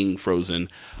of being frozen.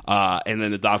 And then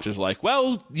the doctor's like,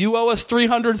 well, you owe us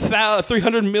 300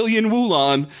 million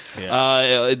wulon.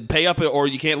 Yeah. Pay up or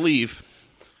you can't leave.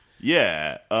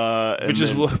 Yeah,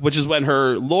 which is when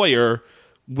her lawyer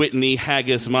Whitney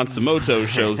Haggis Matsumoto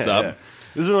shows up. Yeah.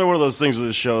 This is another one of those things where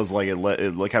the show is like it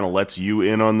kind of lets you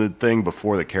in on the thing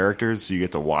before the characters, so you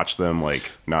get to watch them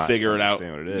like not figure it out.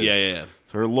 What it is. Yeah.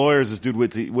 So her lawyer is this dude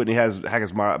Whitney Haggis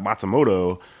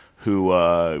Matsumoto, who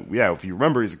if you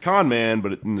remember, he's a con man,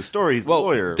 but in the story he's a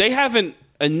lawyer. They haven't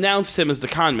announced him as the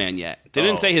con man yet. They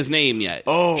didn't say his name yet.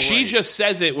 Oh, she just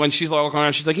says it when she's walking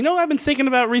around. She's like, you know what I've been thinking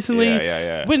about recently?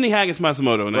 Yeah. Whitney Haggis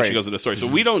Matsumoto, and then she goes to the story.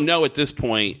 So we don't know at this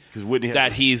point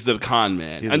that he's the con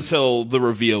man until the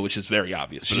reveal, which is very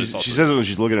obvious. But she says it when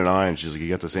she's looking at an eye, and she's like, you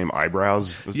got the same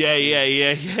eyebrows?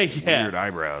 Yeah. Weird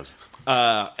eyebrows.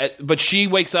 But she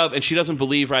wakes up and she doesn't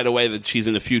believe right away that she's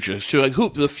in the future. She's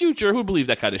like, the future? Who believes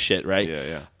that kind of shit, right?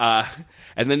 Yeah.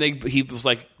 And then he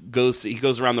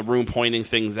goes around the room pointing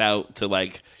things out to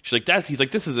like, she's like, he's like,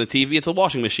 this is a TV, it's a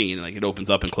washing machine. And like it opens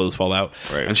up and clothes fall out.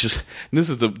 Right. And this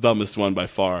is the dumbest one by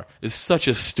far. It's such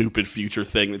a stupid future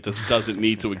thing that just doesn't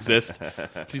need to exist.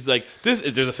 She's like, there's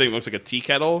a thing that looks like a tea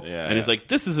kettle. And it's like,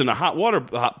 this is in a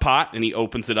hot pot. And he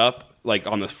opens it up. Like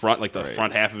on the front, like the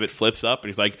front half of it flips up, and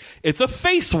he's like, "It's a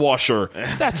face washer.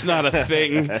 That's not a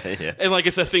thing." And like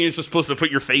it's a thing you're just supposed to put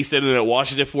your face in, and it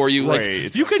washes it for you.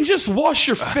 Like you can just wash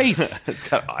your face. It's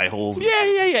got eye holes.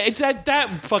 Yeah. That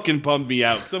fucking bummed me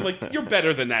out. So I'm like, you're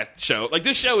better than that show. Like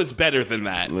this show is better than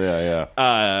that. Yeah.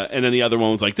 And then the other one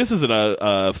was like, this isn't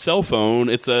a cell phone.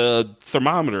 It's a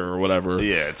thermometer or whatever.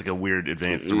 Yeah, it's like a weird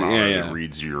advanced thermometer that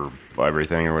reads your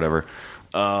everything or whatever.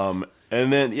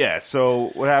 And then,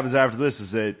 so what happens after this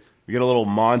is that we get a little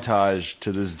montage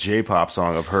to this J-pop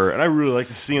song of her, and I really like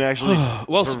the scene, actually.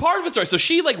 Well, it's part of it. So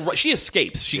she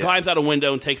escapes. She climbs out a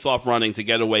window and takes off running to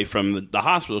get away from the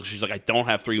hospital. She's like, I don't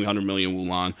have 300 million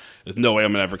wulon. There's no way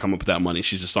I'm going to ever come up with that money.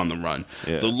 She's just on the run.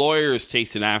 Yeah. The lawyer is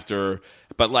chasing after her,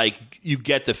 but like you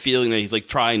get the feeling that he's like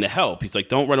trying to help. He's like,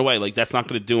 don't run away. Like that's not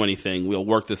going to do anything. We'll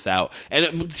work this out.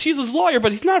 And she's his lawyer,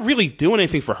 but he's not really doing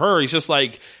anything for her. He's just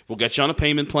like, we'll get you on a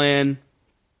payment plan.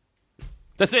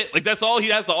 That's it. Like that's all he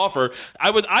has to offer.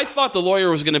 I thought the lawyer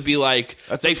was going to be like,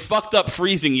 they fucked up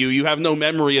freezing you. You have no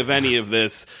memory of any of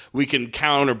this. We can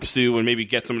counter sue and maybe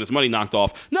get some of this money knocked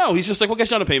off. No, he's just like, we'll get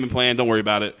you on a payment plan. Don't worry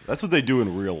about it. That's what they do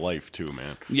in real life too,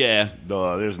 man. Yeah.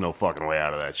 There's no fucking way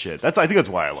out of that shit. I think that's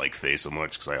why I like Faye so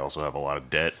much, because I also have a lot of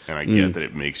debt, and I get that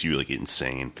it makes you like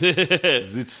insane.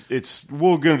 it's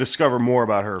we're going to discover more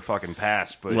about her fucking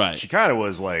past, but she kind of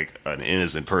was like an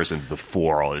innocent person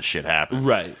before all this shit happened.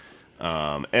 Right.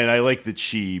 And I like that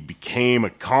she became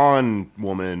a con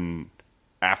woman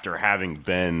after having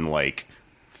been like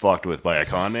fucked with by a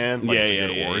con man. Like, it's a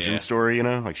good origin story, you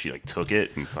know? Like she like took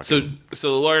it and fucking.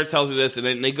 So the lawyer tells her this, and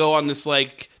then they go on this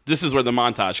like, this is where the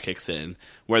montage kicks in,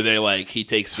 where they like, he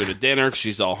takes her to dinner because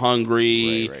she's all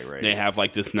hungry. Right. They have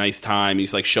like this nice time.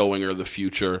 He's like showing her the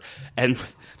future, and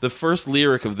the first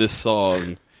lyric of this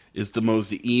song is the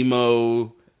most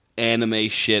emo anime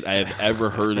shit I have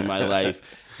ever heard in my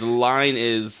life. The line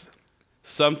is,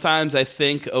 sometimes I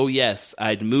think, oh yes,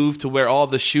 I'd move to where all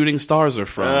the shooting stars are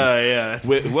from.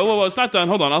 Whoa, it's not done.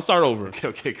 Hold on, I'll start over.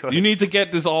 Okay, go ahead. You need to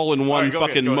get this all in one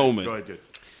fucking moment. Go ahead.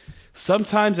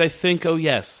 Sometimes I think, oh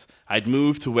yes, I'd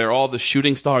move to where all the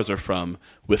shooting stars are from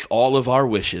with all of our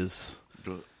wishes.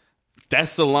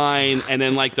 That's the line, and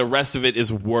then like the rest of it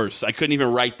is worse. I couldn't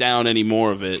even write down any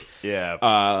more of it.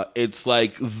 Yeah. It's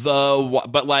like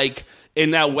but like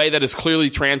in that way that is clearly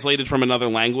translated from another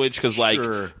language, because like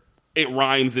it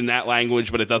rhymes in that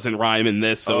language, but it doesn't rhyme in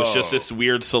this. So it's just this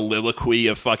weird soliloquy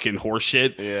of fucking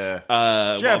horseshit.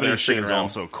 Yeah. Japanese shit is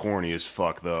also corny as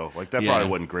fuck, though. Like that probably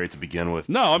wasn't great to begin with.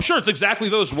 No, I'm sure it's exactly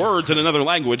those words in another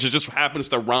language. It just happens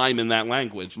to rhyme in that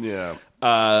language. Yeah.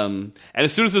 And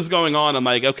as soon as this is going on, I'm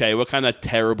like, okay, what kind of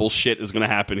terrible shit is going to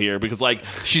happen here? Because like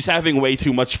she's having way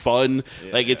too much fun.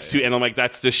 And I'm like,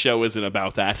 this show isn't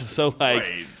about that. So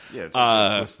like, yeah, it's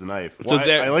a twist the knife. Well,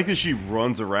 I like that she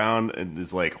runs around and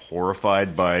is like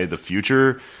horrified by the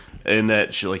future, and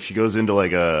that she goes into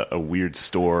like a weird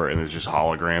store and there's just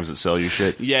holograms that sell you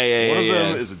shit. One of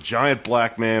them is a giant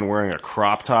black man wearing a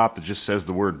crop top that just says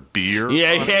the word beer.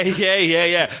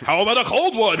 Yeah. How about a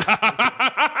cold one?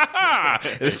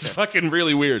 It's fucking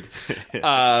really weird.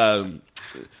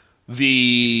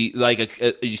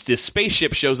 This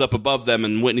spaceship shows up above them,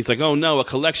 and Whitney's like, "Oh no, a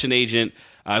collection agent."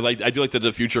 I do like that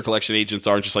the future collection agents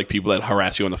aren't just like people that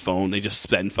harass you on the phone. They just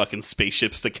send fucking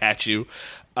spaceships to catch you.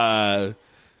 And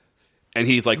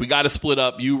he's like, "We got to split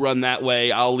up. You run that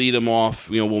way. I'll lead him off.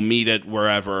 We'll meet at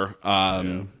wherever."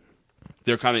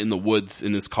 They're kind of in the woods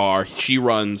in his car. She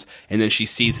runs, and then she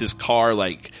sees his car,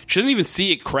 like, she doesn't even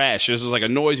see it crash. There's just like a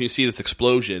noise, and you see this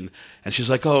explosion. And she's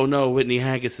like, oh no, Whitney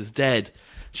Haggis is dead.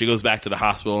 She goes back to the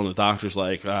hospital, and the doctor's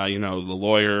like, the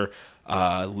lawyer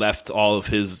left all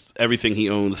of everything he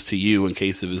owns to you in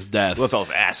case of his death. Left all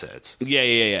his assets. Yeah.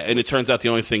 And it turns out the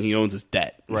only thing he owns is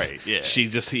debt. Right, yeah.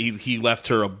 He left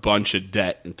her a bunch of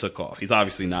debt and took off. He's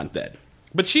obviously not dead.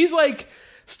 But she's like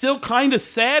still kind of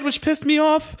sad, which pissed me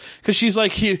off, because she's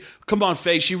like, come on,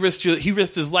 Faye, he risked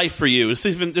his life for you. This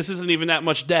isn't even that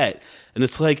much debt. And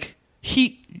it's like,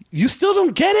 you still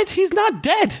don't get it? He's not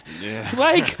dead. Yeah.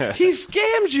 Like, he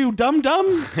scammed you,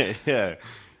 dum-dum. Yeah.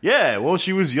 Yeah, well,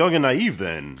 she was young and naive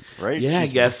then, right? Yeah, I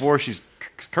guess. Before she's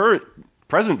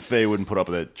present Faye wouldn't put up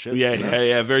with that shit.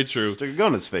 Yeah, very true. Stick a gun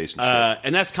in his face and shit.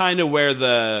 And that's kind of where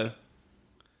the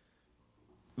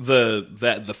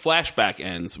flashback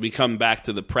ends. We come back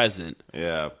to the present.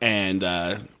 Yeah. And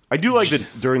I do like that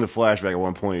during the flashback at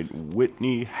one point,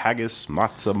 Whitney Haggis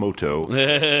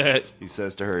Matsumoto, he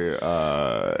says to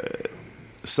her,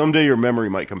 someday your memory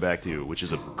might come back to you, which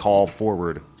is a call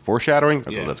forward, foreshadowing,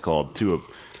 that's what that's called, to a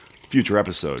future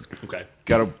episode. Okay.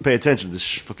 Gotta pay attention to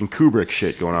this fucking Kubrick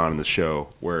shit going on in the show,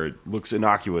 where it looks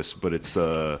innocuous, but it's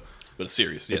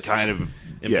serious. Yes, kind of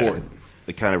important. Yeah,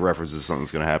 it kind of references something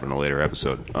that's going to happen in a later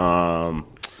episode.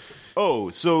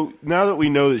 So now that we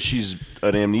know that she's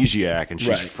an amnesiac and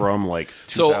she's from like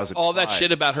 2005. So all that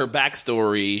shit about her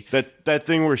backstory. That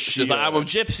thing where she's like, I'm a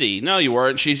gypsy. No, you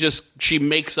weren't. She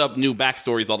makes up new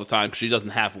backstories all the time because she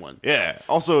doesn't have one. Yeah.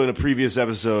 Also, in a previous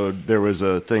episode, there was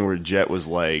a thing where Jet was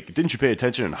like, didn't you pay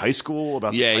attention in high school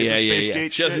about this hyperspace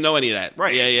gate She doesn't know any of that.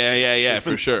 Right. Yeah,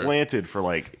 so for sure. Planted for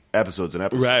like episodes and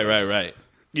episodes. Right.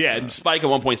 Yeah, and Spike at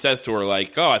one point says to her,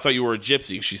 like, I thought you were a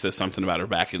gypsy. She says something about her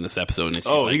back in this episode. And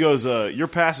she's he goes, your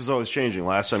past is always changing.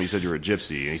 Last time you said you were a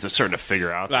gypsy. And he's just starting to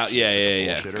figure out.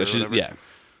 Yeah.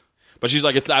 But she's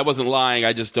like, I wasn't lying.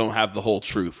 I just don't have the whole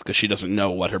truth, because she doesn't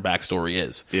know what her backstory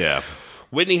is. Yeah.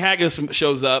 Whitney Haggis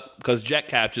shows up because Jet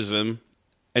captures him,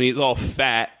 and he's all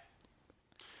fat.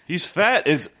 He's fat.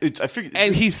 I figured.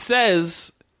 And he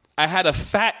says, I had a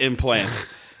fat implant.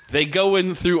 They go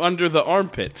in through under the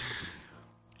armpit.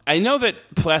 I know that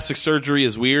plastic surgery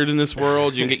is weird in this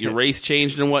world. You can get your race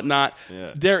changed and whatnot.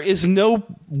 Yeah. There is no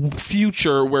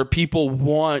future where people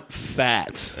want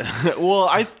fat. Well,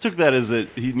 I took that as that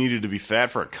he needed to be fat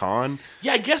for a con.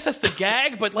 Yeah, I guess that's the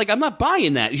gag, but like, I'm not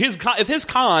buying that. If his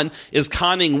con is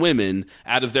conning women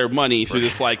out of their money through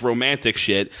this like romantic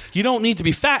shit, you don't need to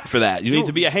be fat for that. You need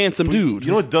to be a handsome dude.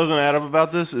 You know what doesn't add up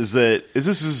about this is that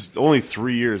this is only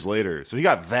 3 years later, so he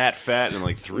got that fat in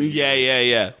like 3 years.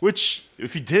 Yeah. Which,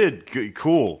 if he did,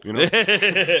 cool, you know.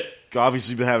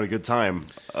 Obviously been having a good time.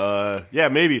 Yeah,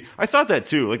 maybe. I thought that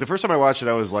too. Like the first time I watched it,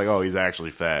 I was like, oh, he's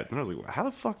actually fat. And I was like, how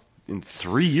the fuck in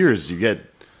 3 years do you get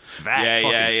that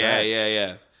fucking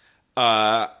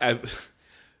fat?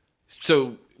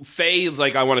 So Faye's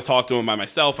like, I want to talk to him by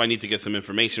myself. I need to get some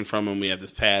information from him. We have this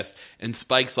past. And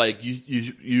Spike's like,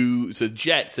 so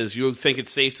Jet says, you think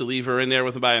it's safe to leave her in there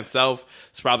with him by himself?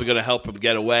 It's probably going to help him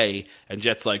get away. And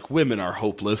Jet's like, women are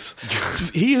hopeless.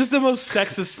 He is the most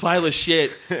sexist pile of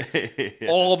shit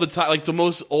all the time. Like the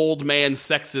most old man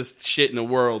sexist shit in the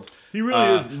world. He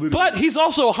really is. But he's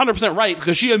also 100% right,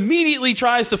 because she immediately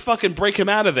tries to fucking break him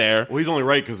out of there. Well, he's only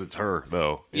right because it's her,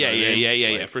 though.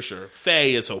 Yeah, for sure.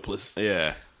 Faye is hopeless.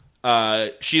 Yeah.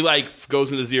 She like goes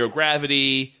into zero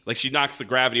gravity. Like she knocks the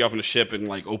gravity off in the ship and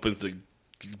like opens the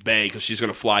bay because she's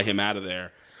going to fly him out of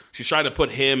there. She's trying to put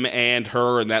him and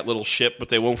her in that little ship, but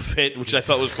they won't fit, which I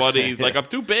thought was funny. He's like, I'm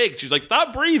too big. She's like,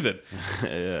 stop breathing.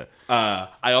 Yeah.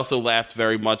 I also laughed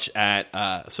very much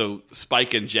at so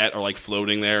Spike and Jet are like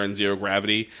floating there in zero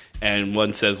gravity, and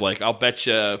one says like, I'll bet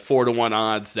you 4-1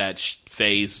 odds that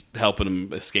Faye's helping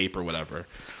him escape or whatever.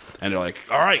 And they're like,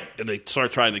 all right. And they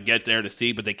start trying to get there to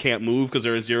see, but they can't move because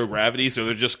there is zero gravity. So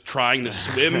they're just trying to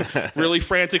swim really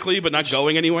frantically, but not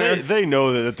going anywhere. They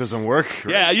know that it doesn't work.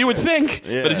 Right? Yeah, you would think.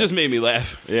 Yeah. But it just made me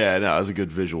laugh. Yeah, no, it was a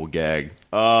good visual gag.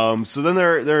 So then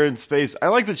they're in space. I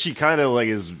like that she kind of like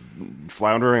is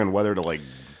floundering on whether to like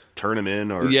turn him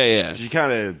in or she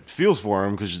kind of feels for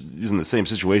him because he's in the same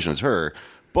situation as her.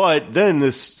 But then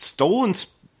this stolen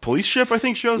police ship, I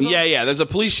think, shows up? Yeah. There's a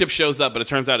police ship shows up, but it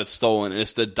turns out it's stolen. And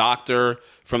it's the doctor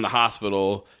from the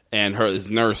hospital and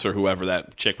his nurse or whoever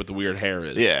that chick with the weird hair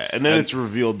is. Yeah, and then it's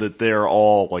revealed that they're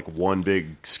all like one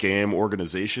big scam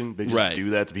organization. They just do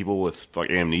that to people with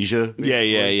like amnesia.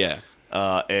 Basically. Yeah.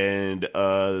 And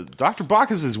Dr.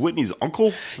 Bacchus is Whitney's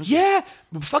uncle. Yeah,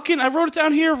 I wrote it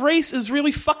down here. Race is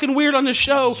really fucking weird on this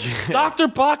show. Yeah. Dr.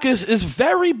 Bacchus is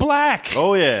very black.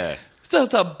 Oh, yeah.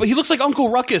 He looks like Uncle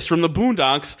Ruckus from the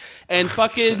Boondocks, and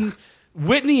fucking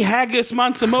Whitney Haggis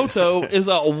Matsumoto is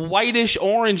a whitish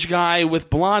orange guy with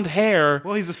blonde hair.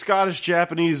 Well, he's a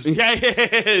Scottish-Japanese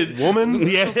Yeah, woman.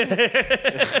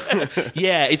 yeah,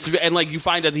 yeah. And like you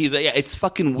find out it's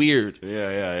fucking weird.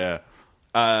 Yeah.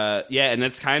 Yeah, and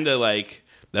that's kind of like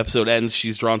the episode ends.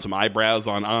 She's drawn some eyebrows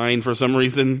on Ein for some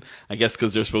reason. I guess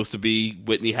because they're supposed to be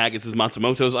Whitney Haggis'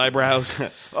 Matsumoto's eyebrows.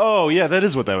 Oh, yeah, that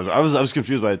is what that was. I was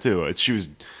confused by it too. She's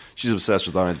obsessed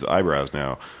with Ein's eyebrows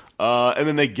now. And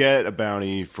then they get a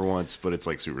bounty for once, but it's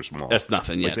like super small. That's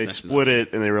nothing. Yeah, like they split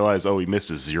it and they realize, oh, he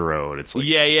missed a 0, and it's like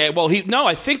yeah. Well,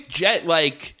 I think Jet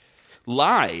like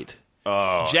lied.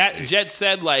 Oh, Jet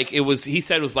said like it was. He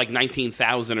said it was like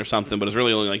 19,000 or something, but it's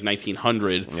really only like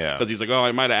 1,900. Yeah, because he's like, oh,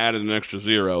 I might have added an extra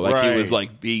 0. Like right. he was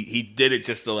like he did it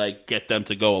just to like get them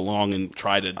to go along and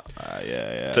try to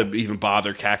to even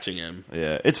bother catching him.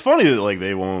 Yeah, it's funny that like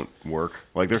they won't work.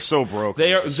 Like they're so broke.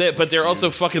 But they're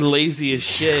also fucking lazy as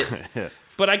shit.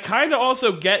 But I kind of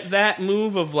also get that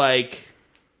move of like,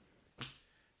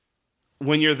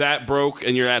 when you're that broke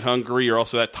and you're that hungry, you're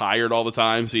also that tired all the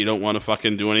time, so you don't want to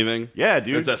fucking do anything. Yeah,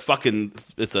 dude.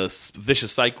 It's a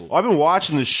vicious cycle. Well, I've been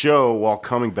watching the show while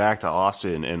coming back to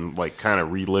Austin and like kind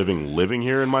of reliving living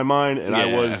here in my mind, and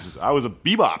I was a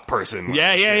bebop person.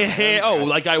 Yeah. Oh,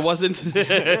 like I wasn't. No,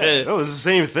 it's the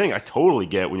same thing. I totally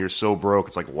get when you're so broke.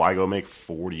 It's like, why go make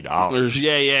 $40?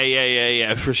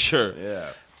 Yeah, for sure.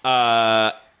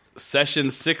 Yeah. Session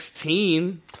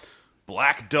 16,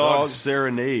 Black Dog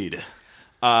Serenade.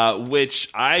 Which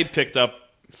I picked up.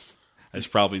 That's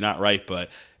probably not right,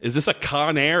 but is this a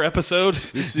Con Air episode?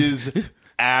 This is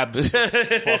absolutely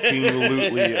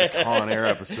a Con Air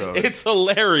episode. It's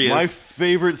hilarious. My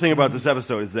favorite thing about this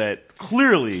episode is that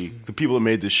clearly the people that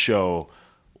made this show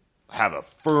have a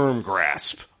firm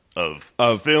grasp of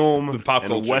film pop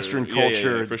and culture. Western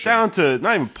culture, for sure. down to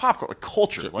not even pop culture, like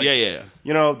culture. Like, yeah.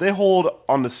 You know, they hold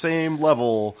on the same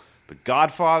level The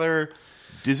Godfather,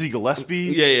 Dizzy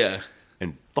Gillespie, Yeah.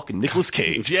 and fucking Nicolas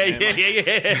Cage. Yeah.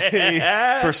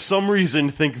 They, for some reason,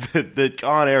 think that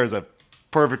Con Air is a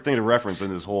perfect thing to reference in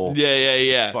this whole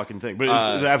fucking thing. But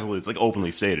it's absolutely, it's like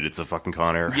openly stated, it's a fucking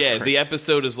Con Air Yeah, reference. the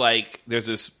episode is like, there's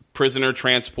this prisoner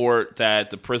transport that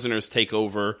the prisoners take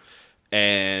over,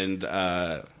 and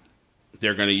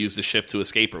they're going to use the ship to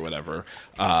escape or whatever.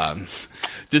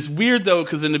 This weird, though,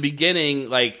 because in the beginning,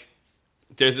 like,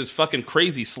 there's this fucking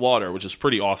crazy slaughter, which is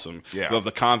pretty awesome. Yeah. Of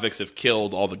the convicts have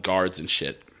killed all the guards and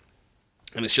shit.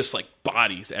 And it's just like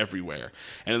bodies everywhere.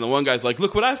 And then the one guy's like,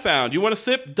 look what I found. You want to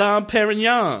sip Dom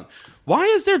Perignon? Why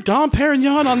is there Dom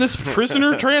Perignon on this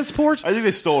prisoner transport? I think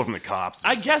they stole it from the cops.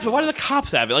 I guess, but why do the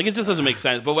cops have it? Like, it just doesn't make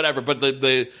sense. But whatever. But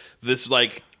this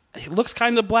like, he looks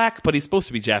kind of black, but he's supposed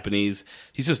to be Japanese.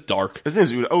 He's just dark. His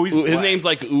name's Uda. Oh, his black. Name's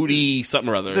like Udi something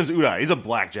or other. His name's Uda. He's a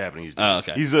black Japanese dude. Oh,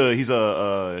 okay. He's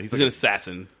like an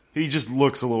assassin. He just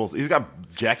looks a little. He's got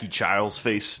Jackie Child's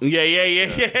face. Yeah. Yeah,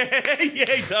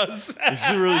 he does. He's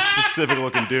a really specific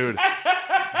looking dude.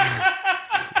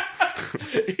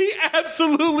 He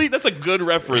absolutely. That's a good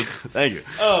reference. Thank you.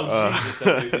 Oh, Jesus,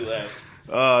 that made me laugh.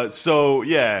 So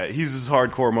yeah, he's this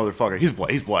hardcore motherfucker. He's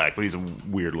black, but he's a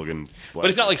weird looking. But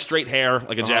he's got like straight hair,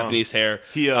 like a Japanese hair.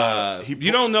 He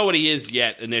you don't know what he is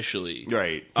yet initially,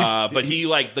 right? But he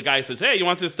like the guy says, "Hey, you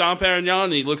want this Dom Perignon?"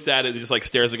 And he looks at it and just like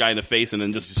stares the guy in the face and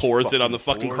then just pours it on the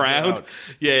fucking crowd.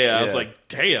 Yeah. I was like,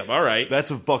 "Damn, all right."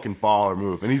 That's a fucking baller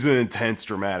move, and he's an intense,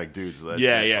 dramatic dude. So that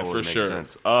totally for makes sure.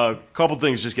 Sense. Couple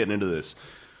things just getting into this.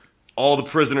 All the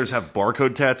prisoners have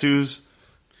barcode tattoos.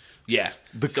 Yeah,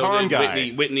 the con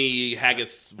guy, Whitney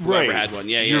Haggis, whoever had one.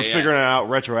 You're figuring out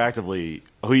retroactively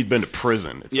who he'd been to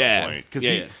prison at some point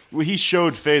because he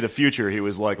showed Faye the future. He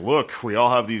was like, "Look, we all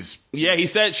have these." Yeah, he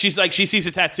said she sees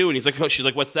a tattoo and he's like, she's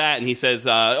like, "What's that?" And he says,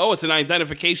 "Oh, it's an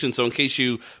identification. So in case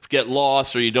you get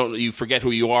lost or you forget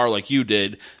who you are, like you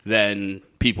did, then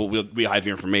people will have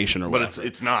your information or whatever." But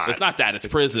it's not. It's not that. It's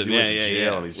prison.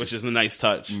 Yeah. Which is a nice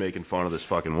touch. Making fun of this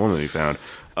fucking woman he found.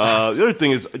 The other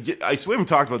thing is, we haven't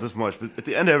talked about this much, but at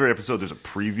the end of every episode, there's a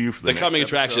preview for the coming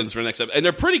attractions for the next episode, and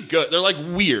they're pretty good. They're like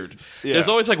weird. Yeah. There's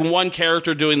always like one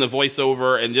character doing the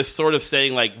voiceover and just sort of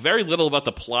saying like very little about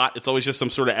the plot. It's always just some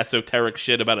sort of esoteric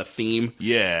shit about a theme.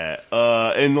 Yeah,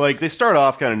 and like they start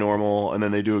off kind of normal, and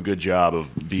then they do a good job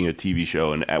of being a TV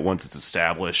show. And at once it's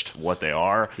established what they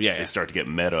are, they start to get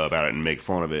meta about it and make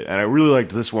fun of it. And I really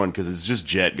liked this one because it's just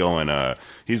Jet going.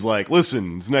 He's like,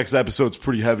 "Listen, this next episode's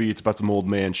pretty heavy. It's about some old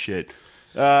man shit.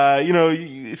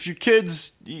 If your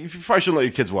kids, you probably shouldn't let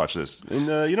your kids watch this.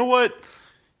 And you know what?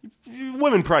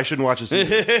 Women probably shouldn't watch this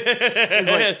either." He's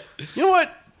like, "You know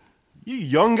what? You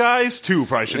young guys, too,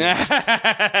 probably shouldn't.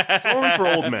 It's only for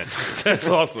old men. That's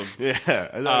awesome. Yeah, I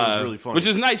thought it was really funny. Which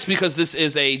is nice because this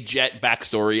is a Jet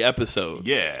backstory episode.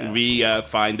 Yeah. We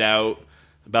find out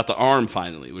about the arm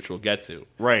finally, which we'll get to.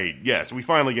 Right, yes. We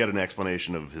finally get an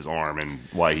explanation of his arm and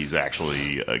why he's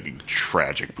actually a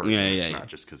tragic person. It's not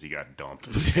just because he got dumped.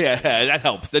 Yeah, that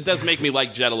helps. That does make me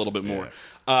like Jet a little bit more.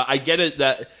 I get it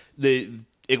that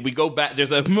if we go back,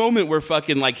 there's a moment where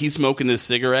fucking like he's smoking this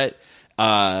cigarette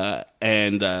and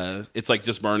it's like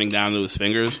just burning down to his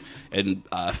fingers, and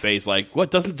Faye's like,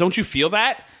 "What? Don't you feel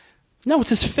that?" No, it's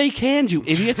his fake hand, you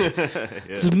idiots.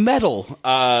 It's metal.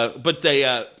 But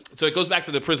they so it goes back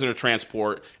to the prisoner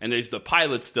transport, and there's the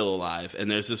pilot's still alive,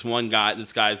 and there's this one guy.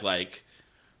 This guy's like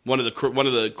one of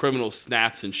the criminals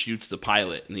snaps and shoots the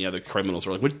pilot, and the other criminals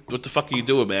are like, "What the fuck are you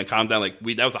doing, man? Calm down! Like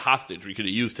that was a hostage. We could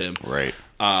have used him." Right.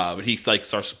 But he like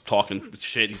starts talking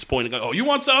shit. He's pointing, "Oh, you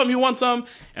want some? You want some?"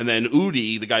 And then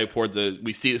Udi, the guy who poured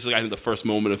we see this is the first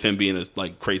moment of him being a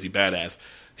like crazy badass.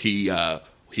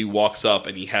 He walks up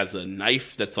and he has a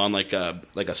knife that's on like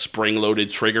a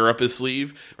spring-loaded trigger up his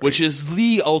sleeve, which is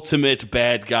the ultimate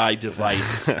bad guy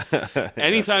device.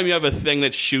 Anytime you have a thing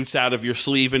that shoots out of your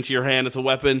sleeve into your hand as a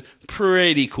weapon,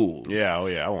 pretty cool. Yeah, oh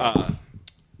yeah, I want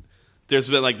there's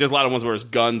a lot of ones where it's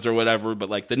guns or whatever, but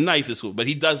like the knife is cool. But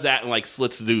he does that and like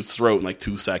slits the dude's throat in like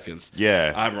 2 seconds.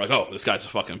 Yeah. I'm like, oh, this guy's a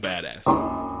fucking badass.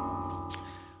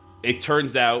 It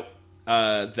turns out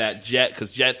that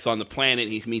because Jet's on the planet,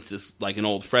 he meets this like an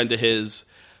old friend of his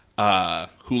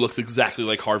who looks exactly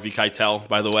like Harvey Keitel,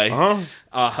 by the way.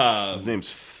 His name's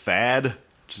Fad,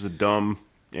 which is a dumb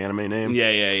anime name.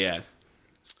 Yeah.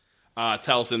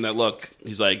 Tells him that, look,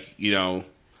 he's like,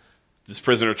 this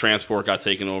prisoner transport got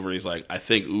taken over, and he's like, I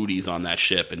think Udi's on that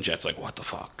ship, and Jet's like, what the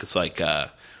fuck? It's like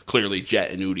clearly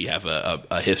Jet and Udi have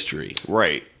a history.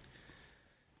 Right.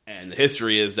 And the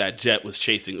history is that Jet was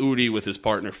chasing Udi with his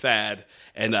partner Fad,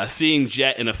 and seeing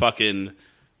Jet in a fucking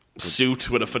suit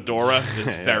with a fedora is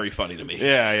very funny to me.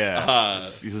 Yeah.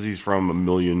 Because he's from a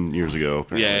million years ago.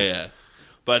 Apparently. Yeah.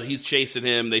 But he's chasing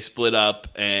him. They split up,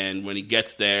 and when he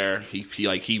gets there,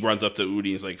 he runs up to Udi.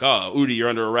 He's like, "Oh, Udi, you're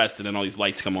under arrest." And then all these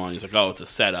lights come on. He's like, "Oh, it's a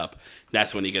setup."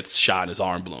 That's when he gets shot and his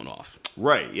arm blown off.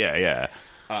 Right. Yeah.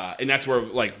 And that's where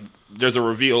there's a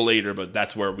reveal later, but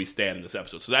that's where we stand in this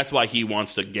episode. So that's why he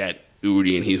wants to get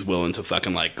Udi, and he's willing to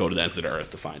fucking go to the ends of the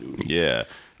earth to find Udi. Yeah.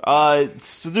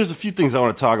 So there's a few things I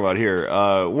want to talk about here.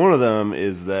 One of them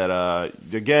is that,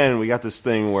 again, we got this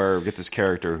thing where we get this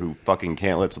character who fucking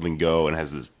can't let something go and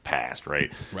has this past,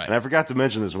 right? And I forgot to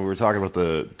mention this when we were talking about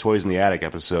the Toys in the Attic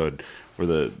episode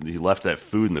where he left that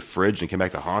food in the fridge and came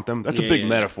back to haunt them. That's a big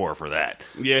metaphor for that.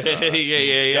 Yeah.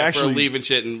 Actually, for leaving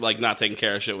shit and not taking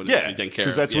care of shit when it's taken care of.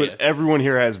 Because that's what everyone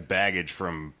here has baggage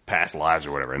from past lives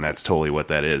or whatever, and that's totally what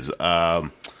that is.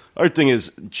 Other thing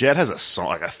is, Jet has a song,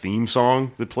 like a theme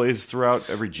song that plays throughout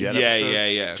every Jet episode.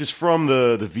 Yeah. Just from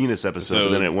the Venus episode,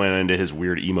 but then it went into his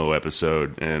weird emo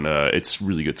episode, and it's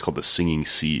really good. It's called The Singing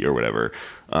Sea or whatever.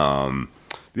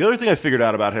 The other thing I figured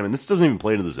out about him, and this doesn't even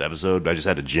play into this episode, but I just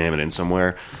had to jam it in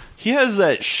somewhere. He has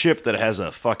that ship that has a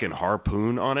fucking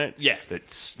harpoon on it. Yeah.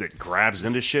 That grabs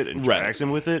into shit and drags him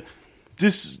with it.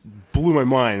 This blew my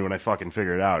mind when I fucking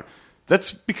figured it out.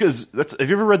 That's because have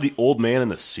you ever read The Old Man and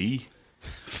the Sea?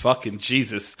 Fucking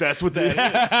Jesus. That's what that is,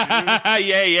 dude.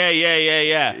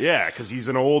 Yeah. Yeah, because he's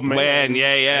an old man.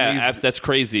 Yeah. That's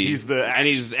crazy.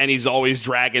 He's always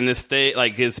dragging this thing,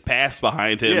 like his past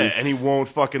behind him. Yeah, and he won't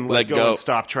fucking let go and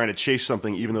stop trying to chase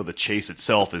something, even though the chase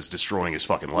itself is destroying his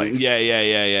fucking life.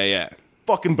 Yeah.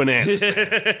 Fucking bananas.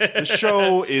 The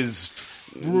show is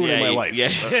ruining my life.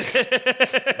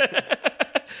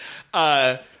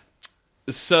 Yeah.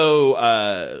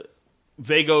 So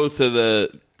they go to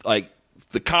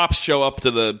the cops show up to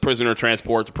the prisoner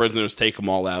transport. The prisoners take them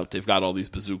all out. They've got all these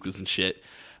bazookas and shit.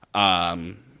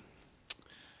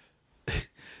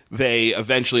 They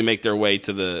eventually make their way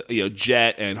to the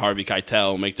Jet and Harvey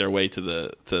Keitel make their way to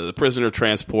the prisoner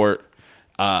transport.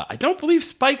 I don't believe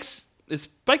Spike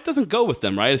doesn't go with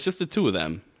them, right? It's just the two of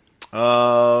them.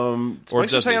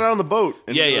 Spike's just hanging out on the boat.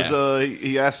 And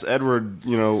he asks Edward,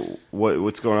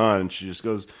 what's going on, and she just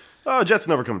goes, "Oh, Jet's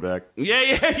never coming back."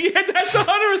 Yeah, that's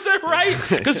 100% right.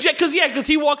 Because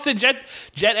he walks in. Jet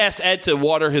asks Ed to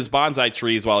water his bonsai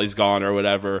trees while he's gone or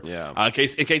whatever. Yeah. In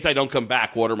case I don't come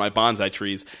back, water my bonsai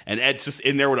trees. And Ed's just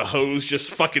in there with a hose,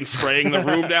 just fucking spraying the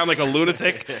room down like a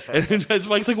lunatic. And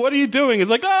Mike's like, "What are you doing?" He's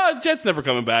like, "Oh, Jet's never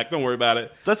coming back. Don't worry about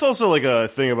it." That's also like a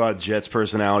thing about Jet's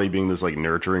personality being this like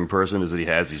nurturing person, is that he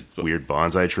has these weird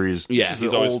bonsai trees. Yeah, he's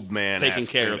an old man taking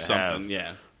care of something.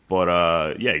 Yeah.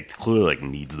 But, he clearly,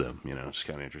 needs them, It's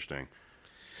kind of interesting.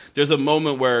 There's a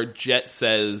moment where Jet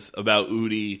says about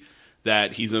Udi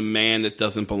that he's a man that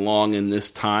doesn't belong in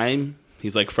this time.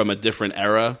 He's like from a different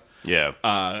era. Yeah.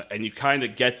 And you kind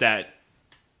of get that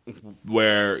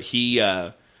where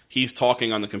he's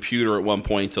talking on the computer at one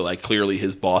point to like clearly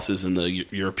his bosses in the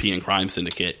European crime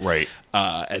syndicate, right?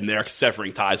 And they're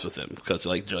severing ties with him because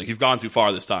they're like you've gone too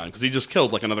far this time because he just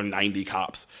killed like another 90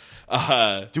 cops.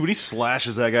 Dude, when he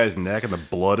slashes that guy's neck and the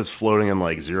blood is floating in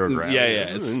like zero gravity,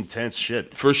 it's intense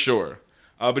shit for sure.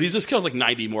 But he's just killed like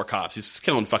 90 more cops. He's just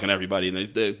killing fucking everybody,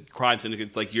 and the crime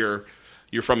syndicate's like you're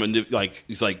from a new, like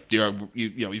he's like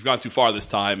you've gone too far this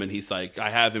time, and he's like I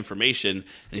have information, and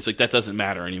he's like that doesn't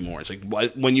matter anymore. It's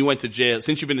like when you went to jail,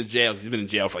 since you've been in jail, 'cause he's been in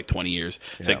jail for like 20 years.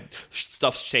 It's like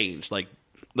stuff's changed. Like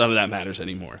none of that matters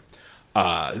anymore.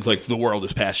 It's like the world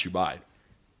has passed you by.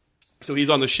 So he's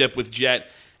on the ship with Jet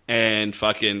and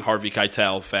fucking Harvey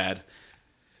Keitel.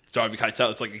 So Harvey Keitel,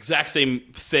 it's like exact same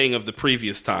thing of the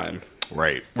previous time,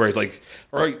 right? Where he's like,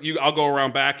 all right, I'll go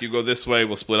around back, you go this way,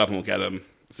 we'll split up and we'll get him.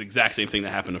 It's the exact same thing that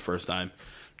happened the first time.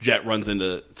 Jet runs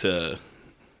into to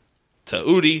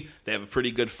Udi. They have a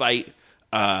pretty good fight.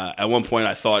 At one point,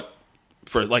 I thought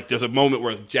there's a moment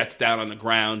where Jet's down on the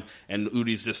ground and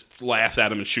Udi's just laughs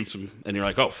at him and shoots him, and you're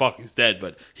like, oh fuck, he's dead.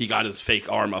 But he got his fake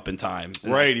arm up in time.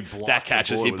 Right, he blocks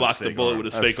the bullet with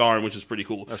his fake arm, which is pretty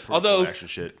cool. Although action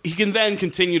shit. He can then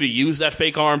continue to use that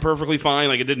fake arm perfectly fine.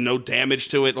 Like it did no damage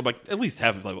to it. I'm like, at least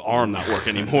have the arm not work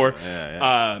anymore.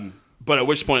 But at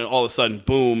which point, all of a sudden,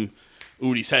 boom,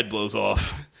 Udi's head blows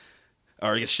off.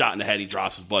 Or he gets shot in the head, he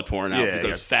drops his blood pouring out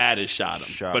because Fad has shot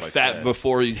him. But Fad,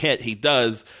 before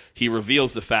he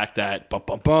reveals the fact that,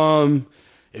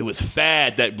 it was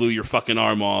Fad that blew your fucking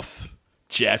arm off,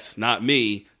 Jet, not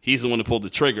me. He's the one who pulled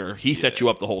the trigger. He set you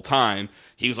up the whole time.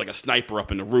 He was like a sniper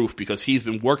up in the roof because he's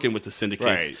been working with the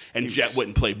syndicates, and Jet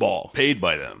wouldn't play ball. Paid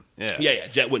by them. Yeah,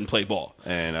 Jet wouldn't play ball.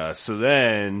 And so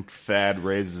then Fad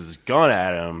raises his gun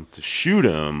at him to shoot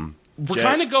him. We're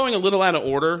kind of going a little out of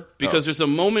order because there's a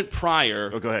moment prior.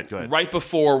 Oh, go ahead. Right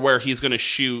before where he's going to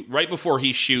shoot, right before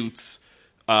he shoots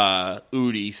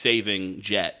Udi saving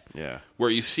Jet. Yeah.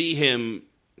 Where you see him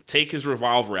take his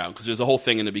revolver out because there's a whole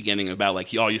thing in the beginning about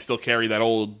like, you still carry that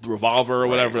old revolver or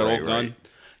whatever, that old gun.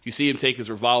 You see him take his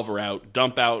revolver out,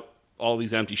 dump out all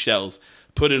these empty shells,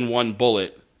 put in one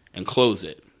bullet, and close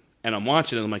it. And I'm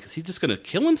watching it, and I'm like, is he just going to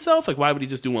kill himself? Like, why would he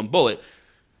just do one bullet?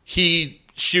 He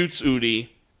shoots Udi,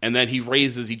 and then he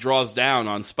draws down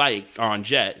on Spike, or on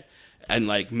Jet, and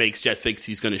like makes Jet thinks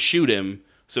he's going to shoot him.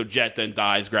 So Jet then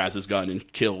dies, grabs his gun,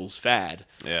 and kills Fad.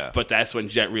 Yeah. But that's when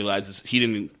Jet realizes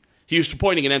he was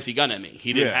pointing an empty gun at me.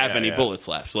 He didn't have any bullets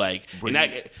left. Like,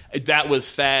 and that was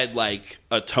Fad like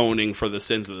atoning for the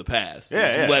sins of the past.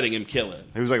 Letting him kill it.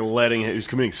 He was like he was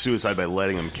committing suicide by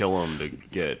letting him kill him to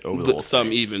get over the whole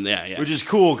thing. Which is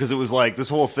cool because it was like this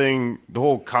whole thing, the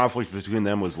whole conflict between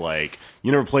them was like,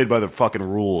 you never played by the fucking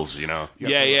rules, you know?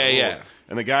 Yeah.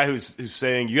 And the guy who's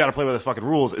saying you got to play by the fucking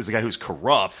rules is the guy who's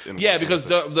corrupt. Because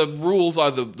the rules are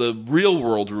the real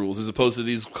world rules as opposed to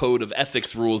these code of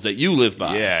ethics rules that you live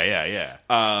by. Yeah. You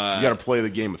got to play the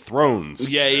Game of Thrones.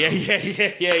 Yeah,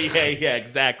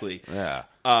 exactly. Yeah.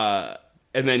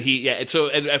 And then so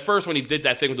at first when he did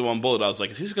that thing with the one bullet, I was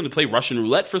like, is he just going to play Russian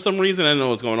roulette for some reason? I didn't know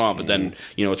what's going on. But then,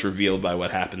 it's revealed by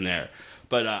what happened there.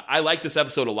 But I like this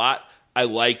episode a lot. I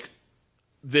like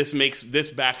this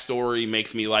backstory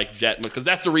makes me like Jet because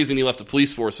that's the reason he left the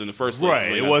police force in the first place.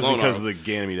 Right, it wasn't because of the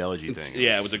Ganymede Elegy thing.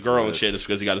 Yeah, with the girl and shit. It's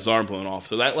because he got his arm blown off.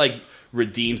 So that like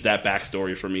redeems that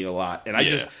backstory for me a lot. And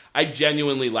I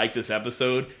genuinely like this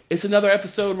episode. It's another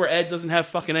episode where Ed doesn't have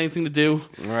fucking anything to do.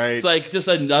 Right. It's like just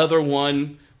another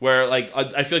one where like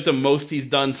I feel like the most he's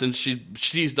done since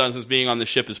she's done since being on the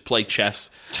ship is play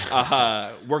chess.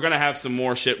 We're gonna have some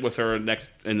more shit with her in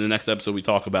the next episode we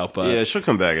talk about. But yeah, she'll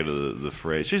come back into the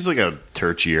fray. She's like a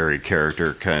tertiary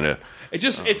character kind of.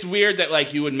 It's weird that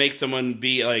like you would make someone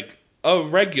be like a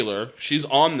regular. She's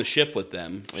on the ship with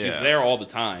them. She's there all the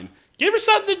time. Give her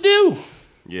something to do.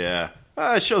 Yeah.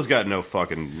 Show's got no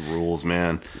fucking rules,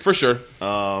 man. For sure.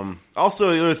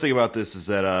 Also, the other thing about this is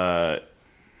that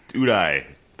Uday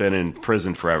been in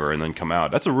prison forever and then come out.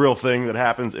 That's a real thing that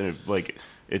happens, and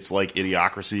it's like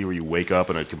Idiocracy, where you wake up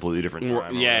in a completely different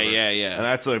time. Yeah. And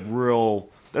that's like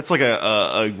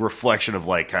a reflection of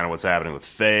like kind of what's happening with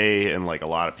Faye and like a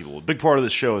lot of people. A big part of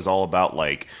this show is all about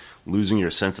like losing your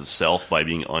sense of self by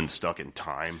being unstuck in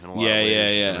time. In a lot of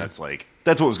ways. Yeah. And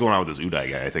that's what was going on with this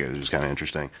Uday guy. I think it was kind of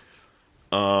interesting.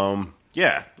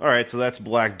 Yeah. All right. So that's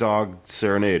Black Dog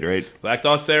Serenade, right? Black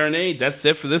Dog Serenade. That's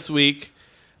it for this week.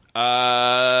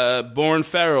 Born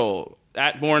Feral.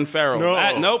 At Born Feral.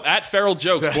 No. At Feral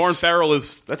Jokes. Born Feral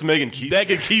is... That's Megan Keister.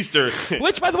 Megan Keister.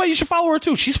 Which, by the way, you should follow her,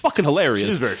 too. She's fucking hilarious.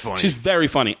 She's very funny. She's very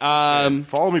funny.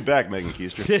 Follow me back, Megan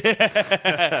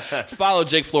Keister. Follow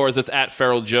Jake Flores. That's at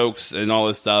Feral Jokes and all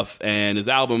this stuff. And his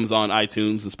album's on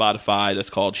iTunes and Spotify. That's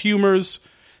called Humors.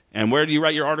 And where do you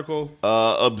write your article?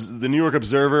 The New York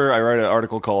Observer. I write an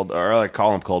article a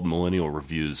column called Millennial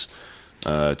Reviews.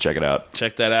 Check it out.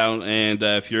 Check that out. And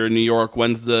if you're in New York,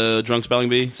 when's the Drunk Spelling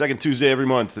Bee? Second Tuesday every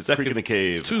month at Creek in the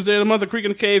Cave. Tuesday of the month at Creek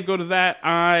in the Cave. Go to that.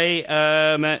 I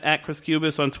am at Chris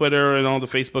Cubis on Twitter and all the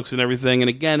Facebooks and everything. And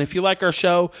again, if you like our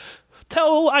show,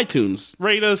 tell iTunes.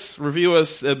 Rate us. Review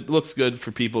us. It looks good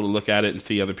for people to look at it and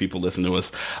see other people listen to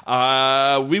us.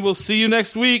 We will see you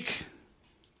next week.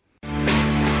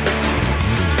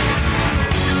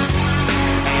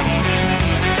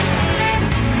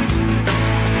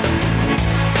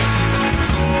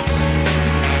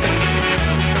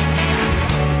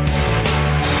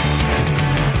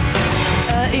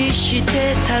愛し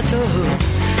てたと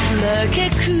嘆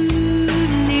く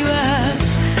には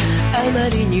あま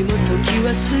りにも時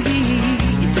は過ぎ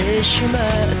てしまっ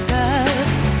た